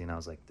crazy, and I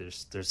was like,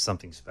 "There's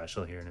something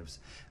special here." And it was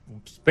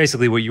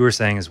basically what you were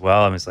saying as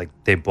well. I mean, it's like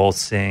they both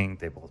sing,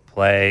 they both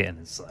play, and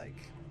it's like,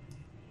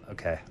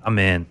 okay, I'm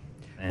in.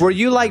 And, Were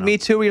you like me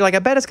too? Where you're like, I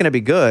bet it's going to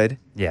be good.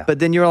 Yeah. But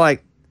then you were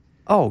like,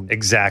 oh,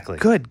 Exactly.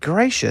 good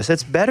gracious,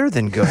 it's better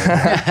than good.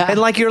 And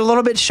like you're a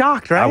little bit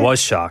shocked, right? I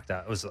was shocked.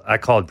 I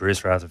called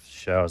Bruce right after the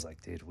show. I was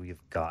like, "Dude, we've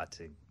got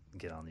to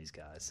get on these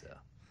guys. So.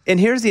 And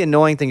here's the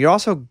annoying thing: you're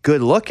also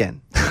good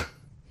looking.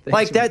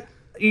 Like that.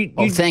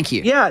 Thank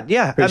you. Yeah.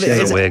 Appreciate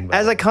it's- it. Wig, by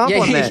as the a way.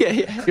 compliment,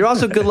 Yeah. you're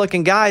also good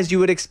looking guys. You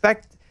would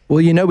expect.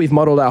 Well, we've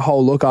modeled our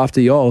whole look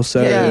after y'all,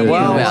 so Yeah,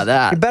 well, knew about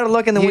that. You're better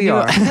looking than You we knew-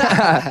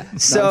 are.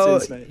 So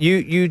Nonsense, mate.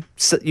 you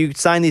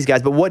signed these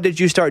guys, but what did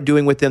you start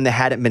doing with them that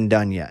hadn't been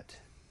done yet?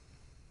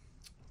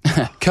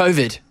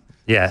 COVID.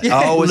 Yeah.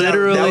 Oh, was that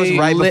was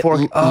right before?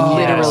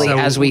 Literally So-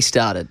 as we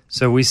started.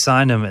 So we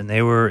signed them, and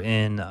they were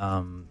in.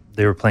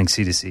 They were playing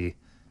C2C,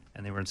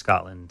 and they were in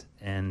Scotland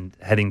and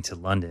heading to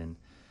London.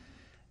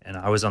 And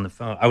I was on the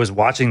phone. I was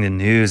watching the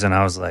news, and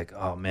I was like,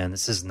 "Oh man,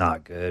 this is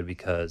not good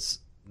because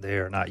they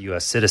are not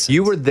U.S. citizens."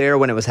 You were there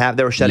when it was happening.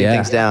 They were shutting Yeah.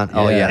 things down.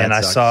 Oh Yeah. yeah, and that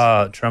I sucks.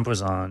 saw Trump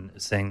was on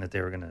saying that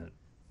they were going to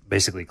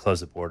basically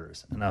close the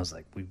borders, and I was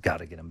like, "We've got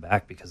to get them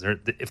back because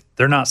if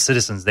they're not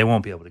citizens, they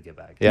won't be able to get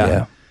back."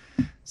 Yeah.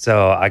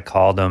 So I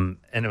called them,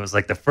 and it was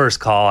like the first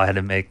call I had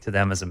to make to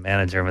them as a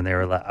manager when they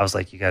were. I was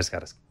like, "You guys got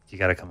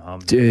to come home,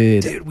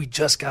 Dude. we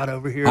just got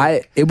over here.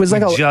 It was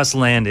like We a just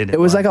landed. It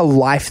was like a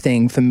life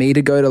thing for me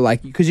to go to,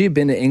 like, because you've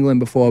been to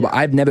England before, but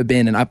I've never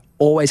been, and I've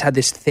always had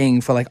this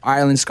thing for like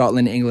Ireland,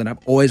 Scotland, England.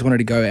 I've always wanted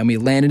to go, and we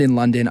landed in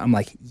London. I'm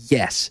like,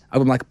 yes.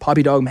 I'm like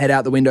puppy dog, head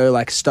out the window,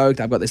 like stoked.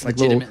 I've got this like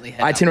little Legitimately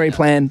head out itinerary the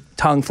plan,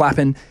 tongue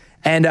flapping,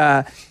 and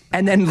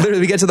then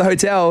literally we get to the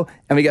hotel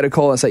and we get a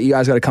call. It's like, you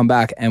guys got to come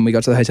back, and we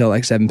got to the hotel at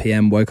like 7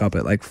 p.m. Woke up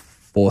at like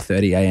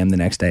 4:30 a.m. the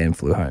next day and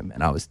flew home,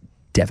 and I was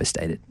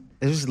devastated.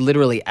 It was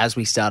literally as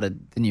we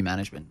started the new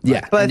management.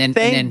 Yeah. But and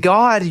thank then,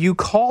 God you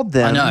called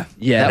them. I know.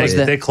 Yeah, That was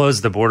they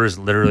closed the borders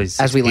literally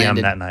 6 we p.m.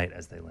 landed. that night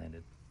as they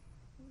landed.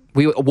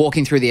 we were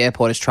walking through the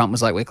airport as Trump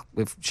was like,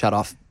 we've shut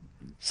off.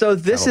 So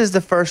this is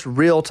the first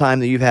real time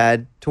that you've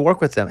had to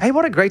work with them. Hey,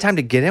 what a great time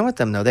to get in with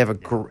them, though. They have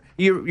a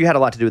you had a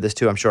lot to do with this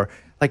too, I'm sure.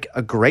 Like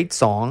a great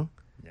song.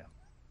 Yeah.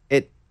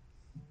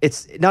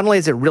 It's not only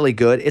is it really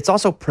good, it's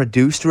also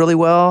produced really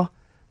well.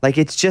 Like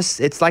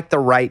it's like the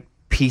right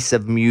piece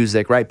of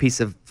music, right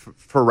piece of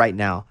for right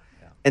now.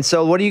 Yeah. And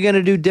so, what are you going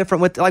to do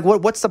different with? Like,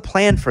 what's the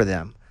plan for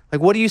them?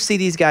 Like, what do you see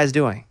these guys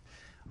doing?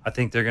 I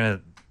think they're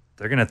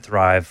gonna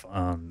thrive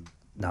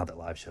now that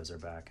live shows are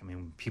back. I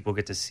mean, people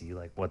get to see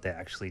like what they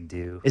actually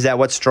do. Is that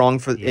what's strong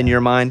for in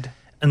your mind?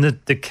 And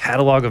the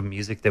catalog of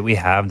music that we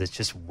have that's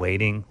just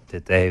waiting,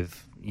 that they've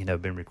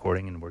been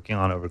recording and working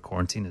on over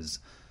quarantine is,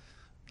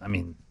 I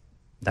mean,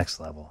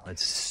 next level.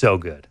 It's so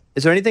good.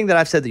 Is there anything that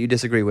I've said that you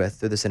disagree with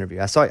through this interview?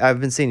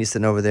 I've been seeing you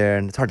sitting over there,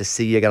 and it's hard to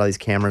see. You got all these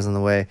cameras in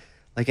the way.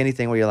 Like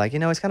anything where you're like,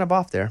 it's kind of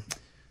off there.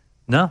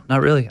 No,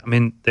 not really. I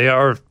mean, they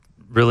are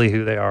really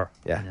who they are.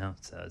 Yeah.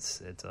 So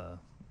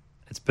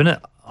it's been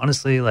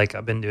honestly, like,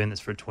 I've been doing this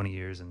for 20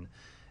 years, and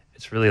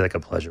it's really like a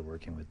pleasure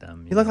working with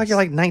them. You look like you're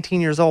like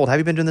 19 years old. Have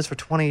you been doing this for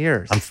 20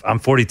 years? I'm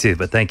 42,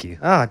 but thank you.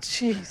 Oh,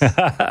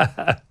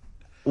 jeez.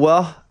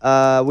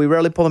 Well, we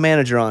rarely pull a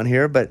manager on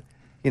here, but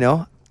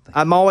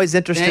I'm always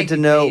interested Thank to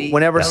you, know Katie.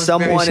 whenever That was very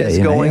someone sweet. is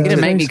Yeah, going. You're gonna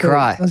to- make me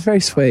cry. That's very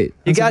sweet.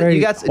 You That's a got. very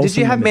Did wholesome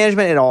you have moment.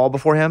 management at all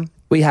before him?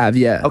 We have,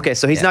 yeah. Okay,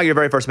 so he's not your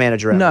very first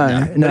manager ever.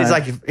 No. But he's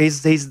like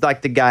he's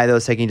like the guy that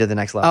was taking you to the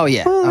next level. Oh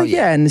yeah. Well, oh,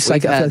 yeah, and it's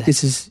We've like, I feel had- like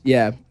this is,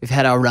 yeah. We've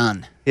had our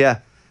run. Yeah.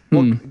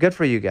 Well, good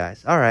for you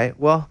guys. All right.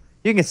 Well,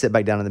 you can sit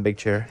back down in the big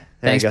chair.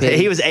 There Thanks, you go. Pete.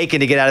 He was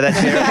aching to get out of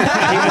that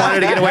chair. He wanted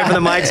to get away from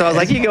the mic, so I was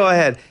like, "You go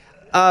ahead."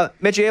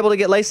 Mitch, you able to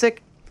get LASIK?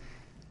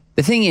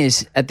 The thing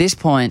is, at this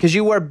point, Because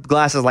you wear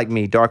glasses like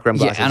me, dark rim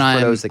glasses. and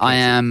for those that can't I see.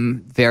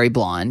 am very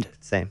blind.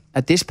 Same.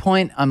 At this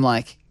point, I'm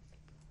like,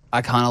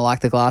 I kind of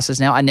like the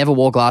glasses now. I never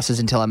wore glasses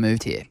until I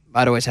moved here.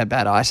 I'd always had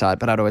bad eyesight,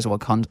 but I'd always wore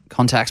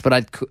contacts.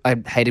 But I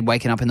hated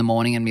waking up in the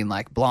morning and being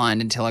like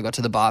blind until I got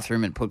to the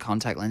bathroom and put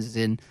contact lenses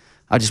in.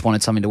 I just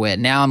wanted something to wear.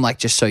 Now I'm like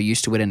just so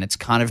used to it, and it's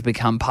kind of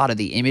become part of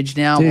the image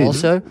now. Dude,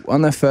 Also,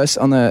 on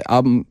the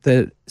album,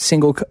 the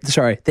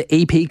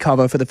EP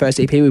cover for the first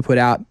EP we put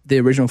out, the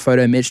original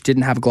photo, Mitch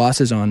didn't have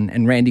glasses on,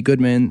 and Randy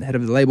Goodman, head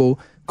of the label,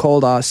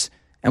 called us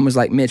and was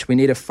like, "Mitch, we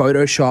need a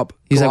Photoshop."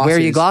 he's like, "Where are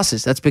your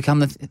glasses?" That's become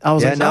the. I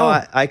was Yeah, like, no,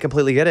 "Oh." I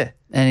completely get it.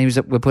 And he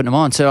was, we're putting them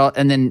on. So,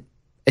 and then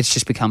it's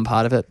just become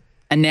part of it.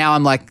 And now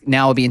I'm like,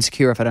 now I'll be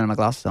insecure if I don't have my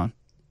glasses on.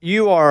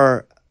 You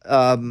are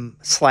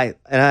slight,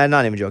 and I'm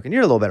not even joking.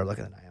 You're a little better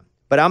looking than I am.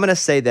 But I'm going to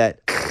say that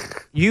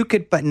you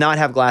could but not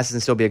have glasses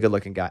and still be a good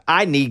looking guy.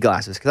 I need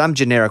glasses because I'm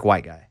generic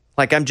white guy.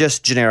 Like I'm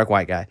just generic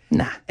white guy.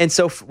 Nah. And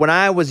so when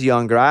I was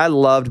younger, I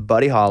loved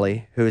Buddy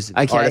Holly, who's an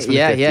artist from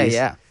the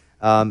 50s.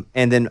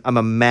 And then I'm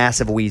a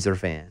massive Weezer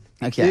fan.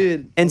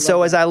 Okay. And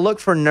so as I look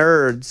for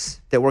nerds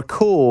that were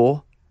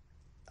cool,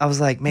 I was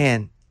like,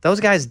 man, those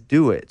guys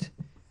do it.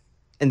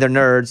 And they're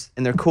nerds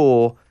and they're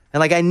cool. And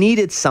like I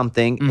needed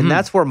something, and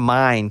that's where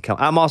mine comes.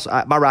 I'm also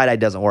my right eye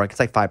doesn't work. It's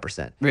like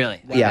 5%.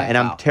 Really? Yeah, and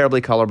I'm terribly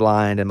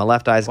colorblind, and my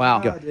left eye's Wow.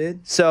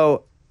 dude.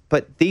 So,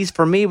 but these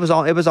for me it was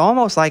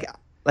almost like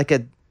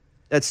a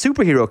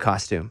superhero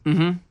costume.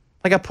 Mm-hmm.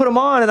 Like I put them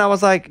on, and I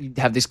was like,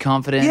 Have this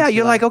confidence. yeah,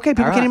 you're like, okay,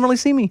 people all can't even right. really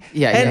see me.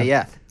 Yeah, And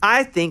yeah.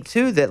 I think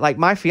too that like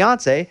my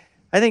fiance,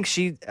 I think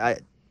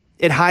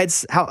it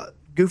hides how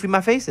goofy my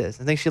face is.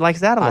 I think she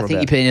likes that a I little think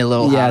bit. you're putting a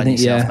little Yeah, hard I on think-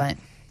 yourself, yeah. mate.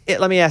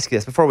 let me ask you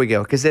this before we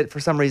go, because for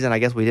some reason, I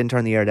guess we didn't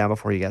turn the air down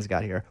before you guys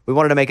got here. We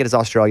wanted to make it as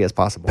Australia as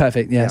possible.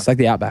 Perfect. Yeah, it's like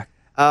the Outback.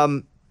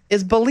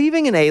 Is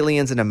believing in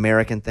aliens an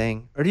American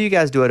thing, or do you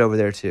guys do it over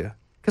there too?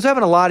 Because we're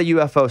having a lot of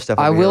UFO stuff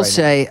over I here will right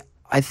say,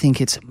 I think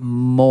it's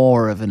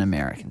more of an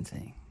American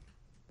thing.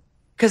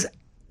 Because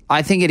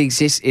I think it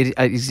exists. It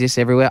exists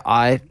everywhere.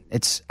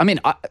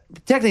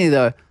 Technically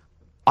though,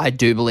 I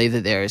do believe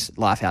that there is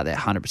life out there,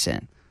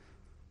 100%.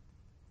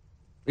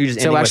 you just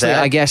So ending with actually,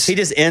 that? I guess- he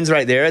just ends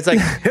right there. It's like,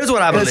 here's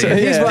what I believe.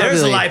 Here's what I There's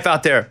believe. life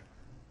out there.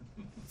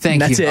 Thank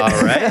That's you. it. All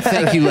right.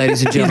 Thank you,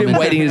 ladies and He's gentlemen. been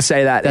waiting to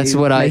say that. That's He's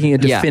what making a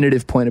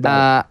definitive point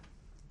about it.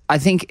 I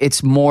think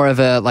it's more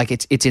of a like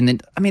it's in the.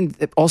 I mean,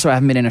 also I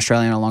haven't been in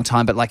Australia in a long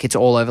time, but like it's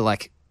all over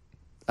like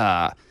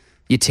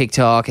your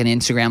TikTok and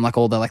Instagram, like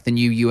all the like the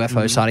new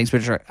UFO sightings,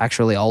 which are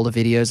actually older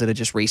videos that are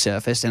just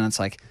resurfaced, and it's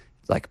like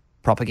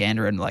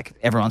propaganda and like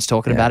everyone's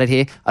talking about it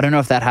here. I don't know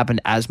if that happened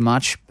as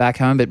much back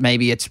home, but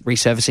maybe it's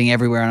resurfacing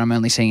everywhere, and I'm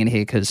only seeing it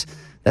here because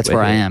that's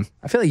where I am.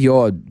 I feel like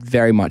you're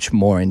very much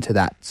more into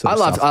that sort of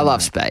stuff. I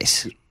love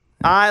space.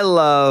 I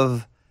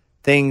love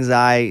things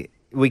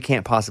we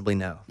can't possibly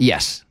know.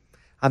 Yes.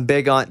 I'm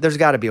big on. There's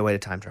got to be a way to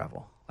time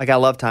travel. Like I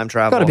love time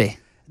travel. Gotta be.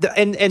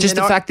 And Just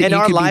the fact that you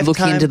could be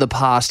looking into the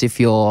past if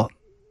you're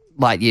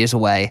light years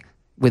away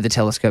with a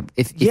telescope.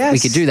 If we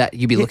Yes. could do that,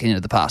 you'd be looking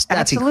into the past.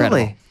 That's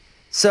incredible.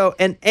 So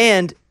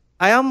and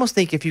I almost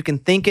think if you can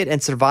think it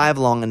and survive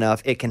long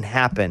enough, it can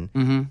happen.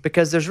 Mm-hmm.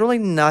 Because there's really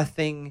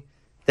nothing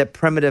that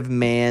primitive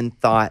man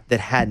thought that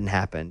hadn't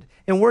happened,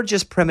 and we're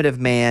just primitive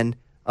man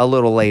a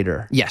little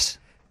later. Yes.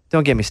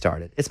 Don't get me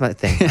started. It's my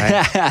thing.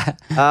 Right?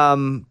 I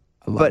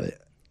love it.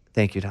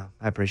 Thank you, Tom.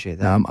 I appreciate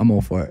that. No, I'm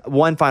all for it.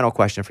 One final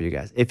question for you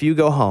guys. If you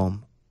go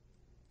home,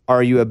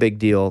 are you a big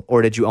deal,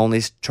 or did you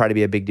only try to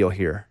be a big deal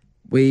here?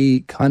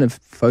 We kind of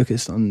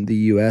focused on the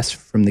US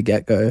from the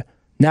get-go.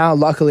 Now,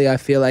 luckily, I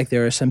feel like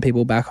there are some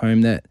people back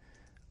home that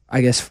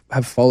I guess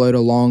have followed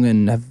along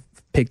and have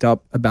picked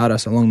up about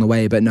us along the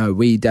way. But no,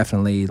 we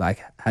definitely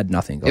like had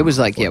nothing going It was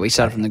on like, before we we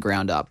started got from the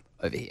ground up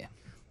over here.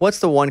 What's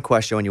the one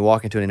question when you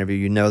walk into an interview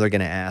you know they're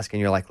going to ask, and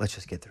you're like, let's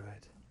just get through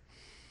it?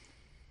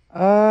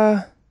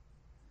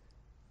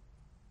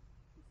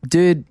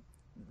 Dude,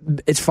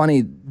 it's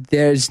funny.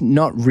 There's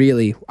not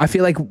really. I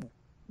feel like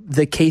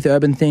the Keith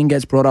Urban thing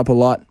gets brought up a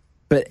lot,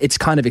 but it's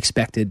kind of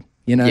expected,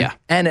 you know? Yeah.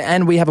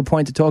 And we have a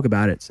point to talk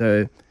about it.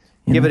 So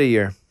Give it a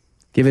year.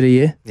 give it a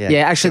year. Yeah,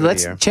 actually, give it a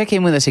let's year. check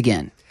in with us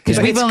again. Because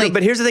But we've it's only. good-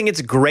 but here's the thing: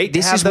 it's great.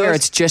 This to have is where those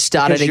it's just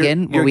started because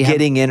again. You're where we have-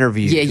 getting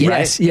interviews. Yeah,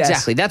 Yes, yes.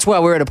 exactly. That's why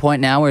we're at a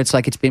point now where it's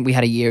like we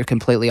had a year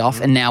completely off,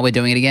 and now we're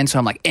doing it again. So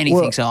I'm like,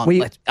 anything's on.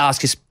 Let's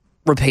ask us,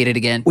 repeat it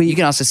again. You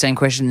can ask the same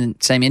question in the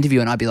same interview,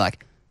 and I'd be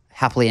like,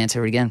 happily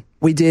answer it again.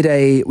 We did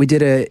a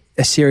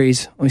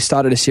series. We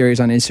started a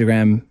series on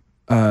Instagram.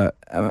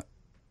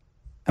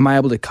 Am I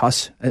able to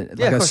cuss? of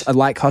course. A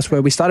light cuss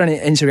word. We started an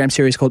Instagram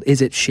series called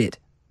 "Is It Shit?"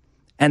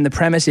 And the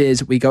premise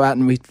is we go out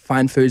and we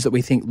find foods that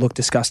we think look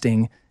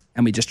disgusting,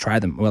 and we just try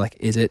them. We're like,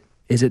 is it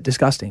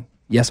disgusting?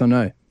 Yes or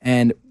no?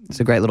 And It's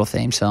a great little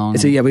theme song.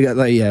 so we got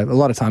a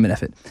lot of time and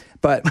effort,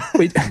 but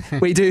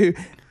we do.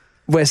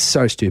 We're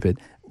so stupid,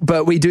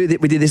 but we did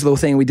this little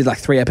thing. We did like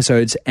 3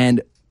 episodes,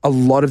 and a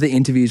lot of the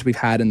interviews we've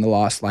had in the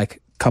last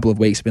like couple of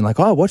weeks have been like,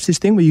 oh, what's this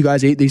thing where you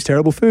guys eat these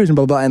terrible foods and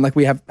blah blah. And like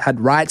we have had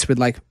rights with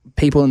like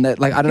people in that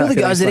like I don't know. You're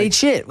the guys that eat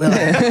shit. Well,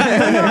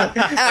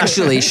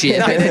 actually, shit.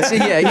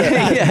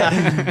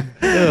 Yeah.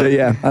 But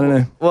yeah, I don't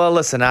know. Well,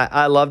 listen,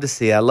 I love to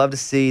see. I love to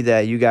see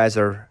that you guys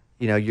are,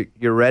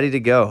 you're ready to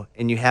go,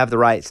 and you have the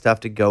right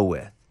stuff to go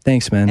with.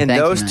 Thanks, man. And Thank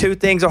you, those man. two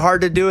things are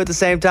hard to do at the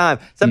same time.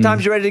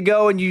 Sometimes you're ready to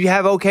go and you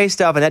have okay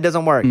stuff, and that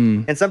doesn't work.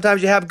 And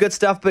sometimes you have good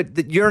stuff,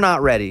 but you're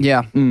not ready.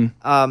 Yeah.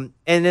 And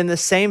in the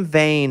same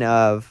vein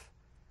of,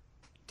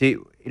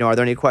 are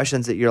there any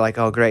questions that you're like,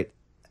 oh, great?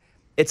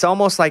 It's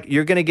almost like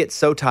you're going to get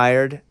so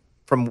tired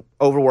from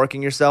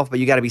overworking yourself, but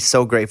you got to be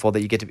so grateful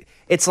that you get to be.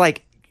 It's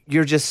like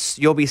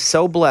you'll be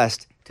so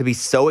blessed to be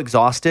so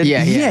exhausted.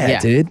 Yeah.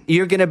 Dude.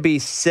 You're going to be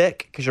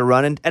sick because you're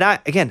running. And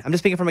I'm just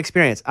speaking from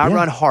experience. I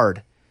run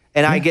hard,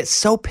 and I get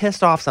so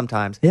pissed off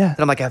sometimes that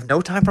I'm like, I have no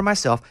time for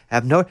myself.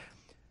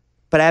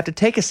 But I have to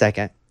take a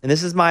second, and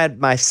this is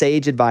my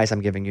sage advice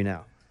I'm giving you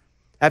now.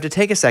 I have to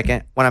take a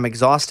second when I'm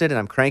exhausted and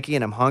I'm cranky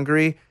and I'm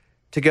hungry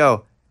to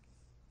go,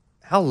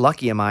 how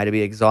lucky am I to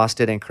be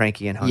exhausted and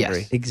cranky and hungry?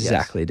 Yes.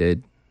 Exactly,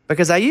 dude.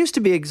 Because I used to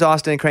be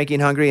exhausted and cranky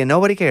and hungry and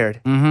nobody cared.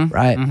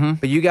 Right.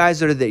 But you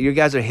guys are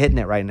hitting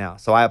it right now.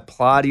 So I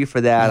applaud you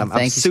for that. I'm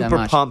thank you so super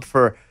much. pumped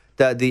for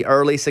the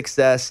early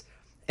success.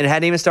 And it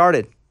hadn't even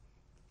started.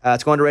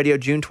 It's going to radio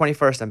June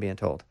 21st, I'm being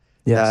told.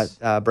 Yes.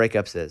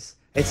 Breakups is.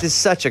 It's just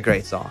such a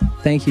great song.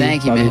 Thank you.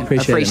 Thank you, Bobby. man.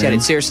 Appreciate man.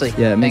 it. Seriously.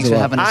 Yeah, it means Thanks a for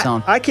lot. having us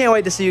on. I can't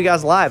wait to see you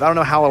guys live. I don't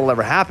know how it'll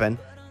ever happen,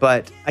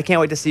 but I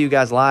can't wait to see you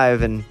guys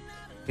live, and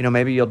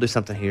maybe you'll do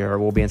something here, or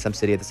we'll be in some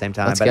city at the same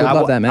time. Let's But go. I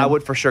Love that, man. I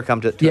would for sure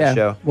come to Yeah, the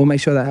show. we'll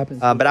make sure that happens.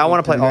 But I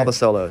want to play all the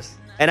solos,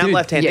 and I'm Dude,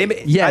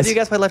 left-handed. yes. Do you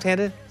guys play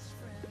left-handed?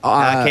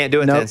 I can't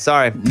do it nope. then.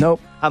 Sorry. Nope.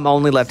 I'm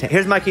only left-handed.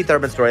 Here's my Keith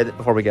Urban story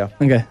before we go.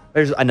 Okay.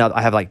 There's another.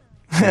 I have like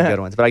 10 good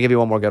ones, but I'll give you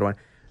one more good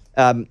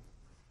one.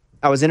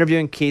 I was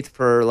interviewing Keith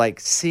for like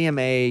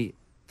CMA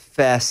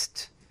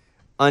Fest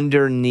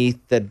underneath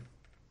the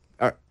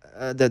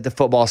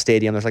football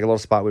stadium. There's like a little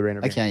spot we were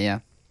interviewing. Okay, yeah.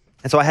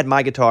 And so I had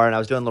my guitar and I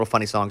was doing little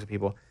funny songs with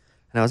people.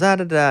 And I was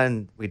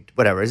and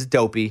whatever. It's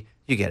dopey.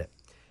 You get it.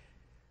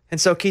 And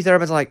so Keith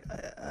Urban's like,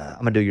 I'm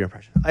gonna do your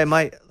impression. Let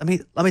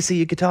me see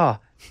your guitar.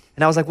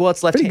 And I was like, well,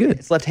 it's left-handed.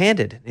 It's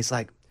left-handed. And he's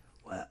like,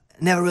 well,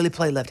 never really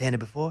played left-handed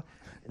before.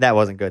 That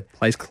wasn't good.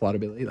 Plays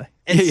Claudability.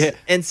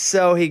 And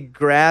so he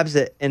grabs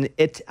it, and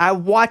I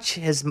watch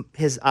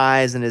his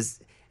eyes and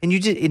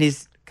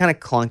he's kind of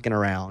clunking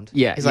around.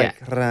 Yeah, he's yeah.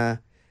 like,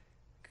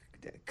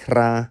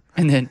 krah.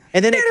 And then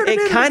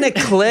it kind of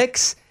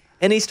clicks,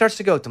 and he starts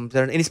to go,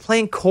 and he's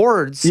playing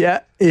chords. Yeah.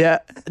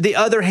 The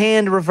other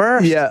hand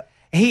reversed. Yeah.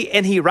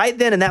 He right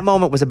then in that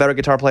moment was a better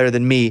guitar player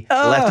than me,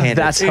 left-handed.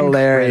 That's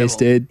hilarious,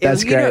 dude.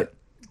 That's great.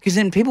 Because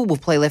then people will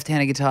play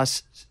left-handed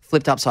guitars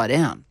flipped upside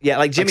down. Yeah,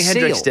 like Jimi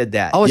Hendrix Seal. did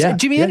that. Oh, Yeah,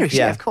 Jimi yeah, Hendrix,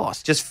 yeah, of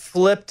course. Just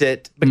flipped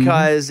it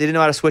because he didn't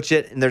know how to switch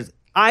it. And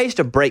I used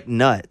to break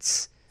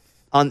nuts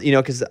on,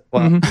 because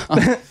Are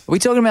we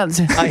talking about?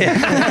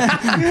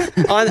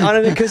 on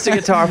an acoustic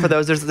guitar for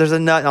those, there's a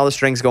nut and all the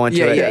strings going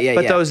to it. Yeah,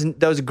 but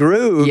those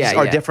grooves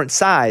are different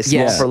size,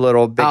 small for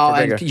little, big for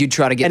bigger. And you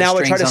try to get. And the I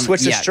would try to strings on-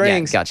 switch the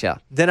strings. Yeah,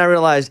 gotcha. Then I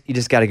realized you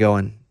just got to go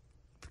and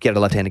get a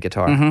left-handed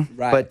guitar.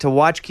 Right. But to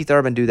watch Keith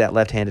Urban do that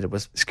left-handed, it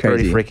was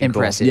pretty crazy. freaking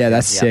Impressive. Yeah,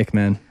 that's sick,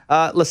 man.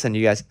 cool. Listen,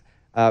 you guys,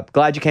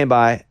 glad you came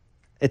by.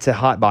 It's a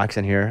hot box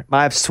in here.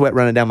 I have sweat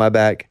running down my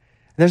back.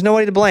 There's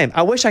nobody to blame.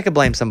 I wish I could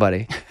blame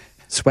somebody.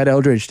 Sweat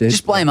Eldridge, dude.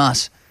 Just blame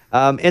us.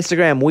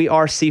 Instagram, we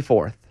are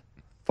C4th.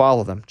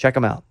 Follow them. Check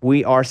them out.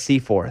 We are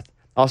C4th.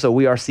 Also,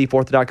 we are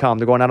C4th.com.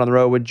 They're going out on the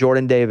road with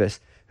Jordan Davis,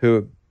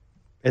 who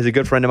is a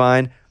good friend of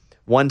mine.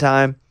 One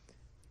time,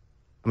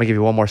 I'm going to give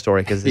you one more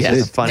story because it's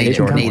just funny.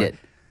 Need it.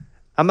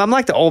 I'm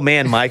like the old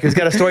man, Mike, who's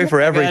got a story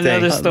for everything.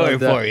 Another story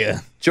for you.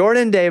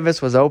 Jordan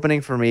Davis was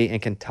opening for me in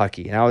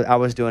Kentucky, and I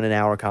was doing an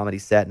hour comedy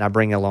set, and I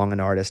bring along an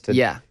artist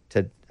to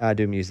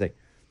do music.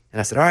 And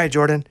I said, all right,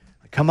 Jordan,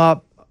 come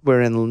up.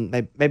 We're in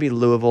maybe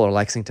Louisville or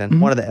Lexington,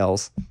 one of the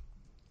L's.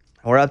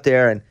 We're up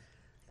there, and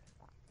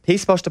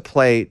he's supposed to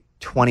play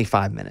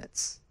 25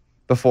 minutes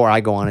before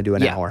I go on and do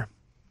an hour.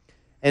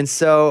 And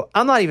so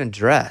I'm not even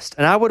dressed,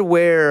 and I would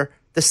wear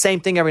the same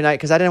thing every night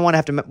because I didn't want to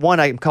have to. One,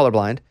 I'm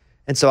colorblind,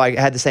 and so I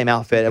had the same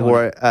outfit. I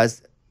wore a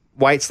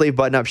white sleeve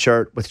button-up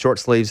shirt with short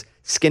sleeves,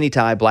 skinny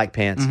tie, black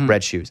pants,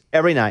 red shoes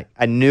every night.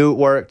 I knew it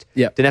worked.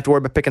 Yep. Didn't have to worry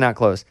about picking out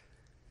clothes,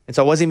 and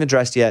so I wasn't even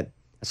dressed yet.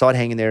 I saw it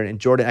hanging there,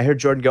 and I heard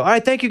Jordan go, all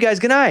right, thank you guys,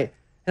 good night.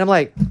 And I'm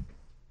like,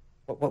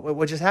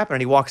 what just happened?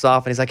 And he walks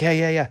off, and he's like,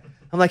 yeah.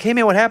 I'm like, hey,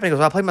 man, what happened? He goes,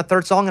 well, I played my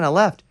third song, and I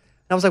left.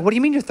 And I was like, what do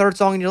you mean your third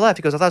song and you left?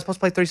 He goes, I thought I was supposed to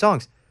play 3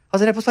 songs. I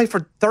was like, I was supposed to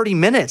play for 30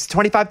 minutes,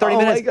 25, 30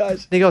 minutes. Oh, my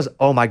gosh. And he goes,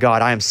 oh, my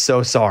God, I am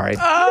so sorry.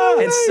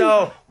 And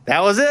so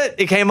that was it.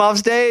 He came off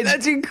stage.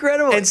 That's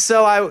incredible. And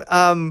so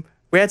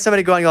we had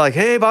somebody going, like,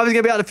 hey, Bobby's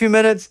going to be out in a few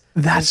minutes.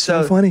 That's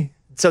so funny.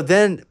 So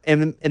then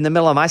in the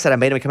middle of my set, I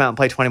made him come out and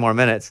play 20 more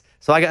minutes.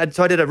 So I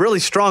did a really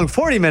strong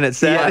 40-minute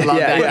set. Yeah, I love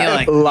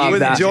that feeling. Love with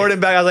that. Jordan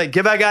back. I was like,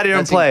 get back out here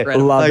That's and play.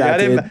 incredible. Love Like,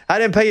 that, I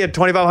didn't pay you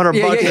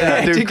 $2,500 bucks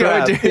to do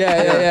crap.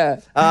 Yeah.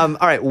 All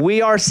right,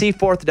 we are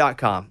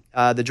C4th.com.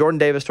 The Jordan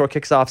Davis tour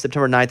kicks off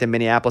September 9th in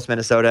Minneapolis,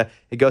 Minnesota.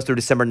 It goes through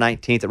December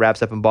 19th. It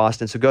wraps up in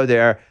Boston. So go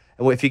there.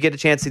 And if you get a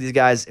chance to see these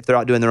guys, if they're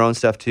out doing their own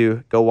stuff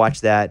too, go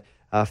watch that.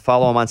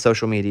 Follow them on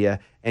social media.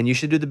 And you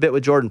should do the bit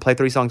with Jordan. Play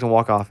 3 songs and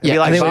walk off. It'd be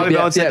like Bobby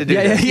Bones said to do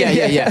that.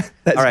 Yeah.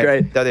 That's All right,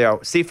 great. there they are.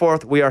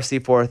 C4th. We are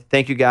C4th.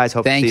 Thank you, guys.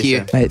 Hope to see you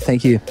soon. Mate,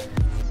 thank you.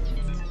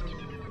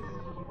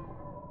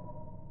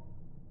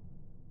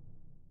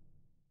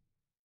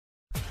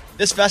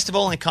 This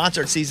festival and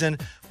concert season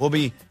will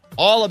be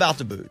all about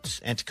the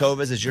boots, and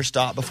Tecovas is your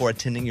stop before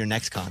attending your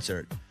next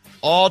concert.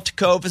 All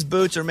Tecovas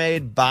boots are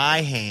made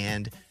by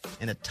hand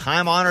in a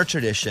time-honored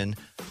tradition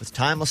with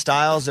timeless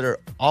styles that are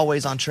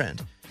always on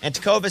trend. And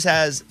Tecovas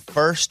has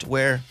first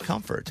wear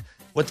comfort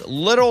with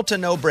little to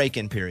no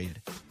break-in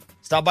period.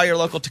 Stop by your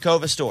local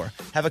Tecovas store,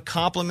 have a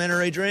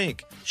complimentary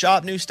drink,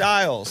 shop new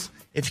styles.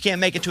 If you can't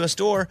make it to a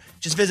store,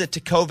 just visit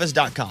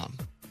tecovas.com.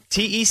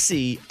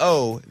 Tecovas.com.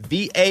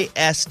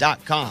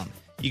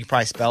 You can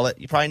probably spell it.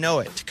 You probably know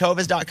it.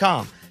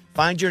 Tecovas.com.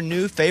 Find your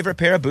new favorite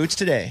pair of boots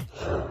today.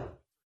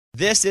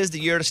 This is the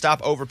year to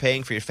stop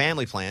overpaying for your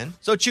family plan.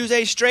 So choose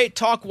a Straight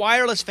Talk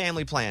Wireless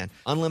family plan.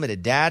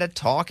 Unlimited data,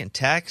 talk, and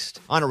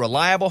text on a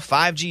reliable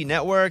 5G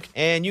network.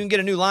 And you can get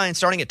a new line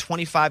starting at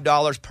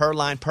 $25 per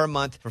line per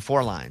month for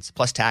 4 lines,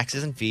 plus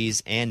taxes and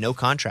fees and no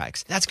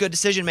contracts. That's good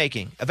decision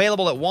making.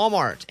 Available at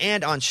Walmart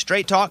and on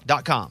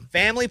straighttalk.com.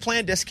 Family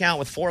plan discount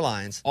with 4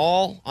 lines,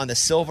 all on the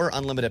Silver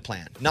Unlimited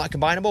plan. Not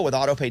combinable with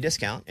auto pay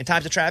discount. In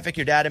times of traffic,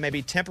 your data may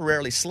be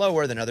temporarily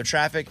slower than other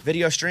traffic.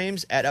 Video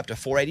streams at up to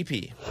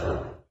 480p.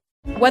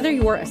 Whether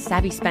you're a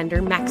savvy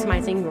spender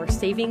maximizing your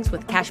savings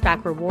with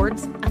cashback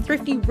rewards, a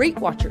thrifty rate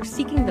watcher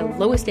seeking the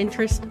lowest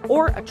interest,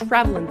 or a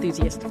travel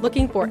enthusiast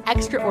looking for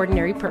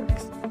extraordinary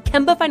perks,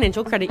 Kemba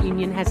Financial Credit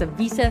Union has a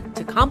visa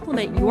to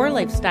complement your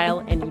lifestyle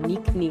and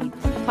unique needs.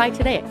 Apply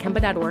today at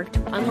Kemba.org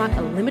to unlock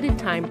a limited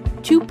time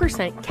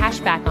 2% cash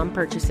back on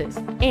purchases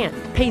and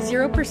pay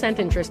 0%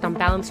 interest on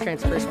balance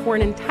transfers for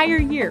an entire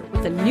year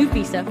with a new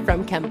visa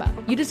from Kemba.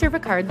 You deserve a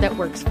card that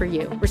works for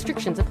you.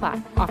 Restrictions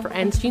apply. Offer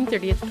ends June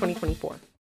 30th, 2024.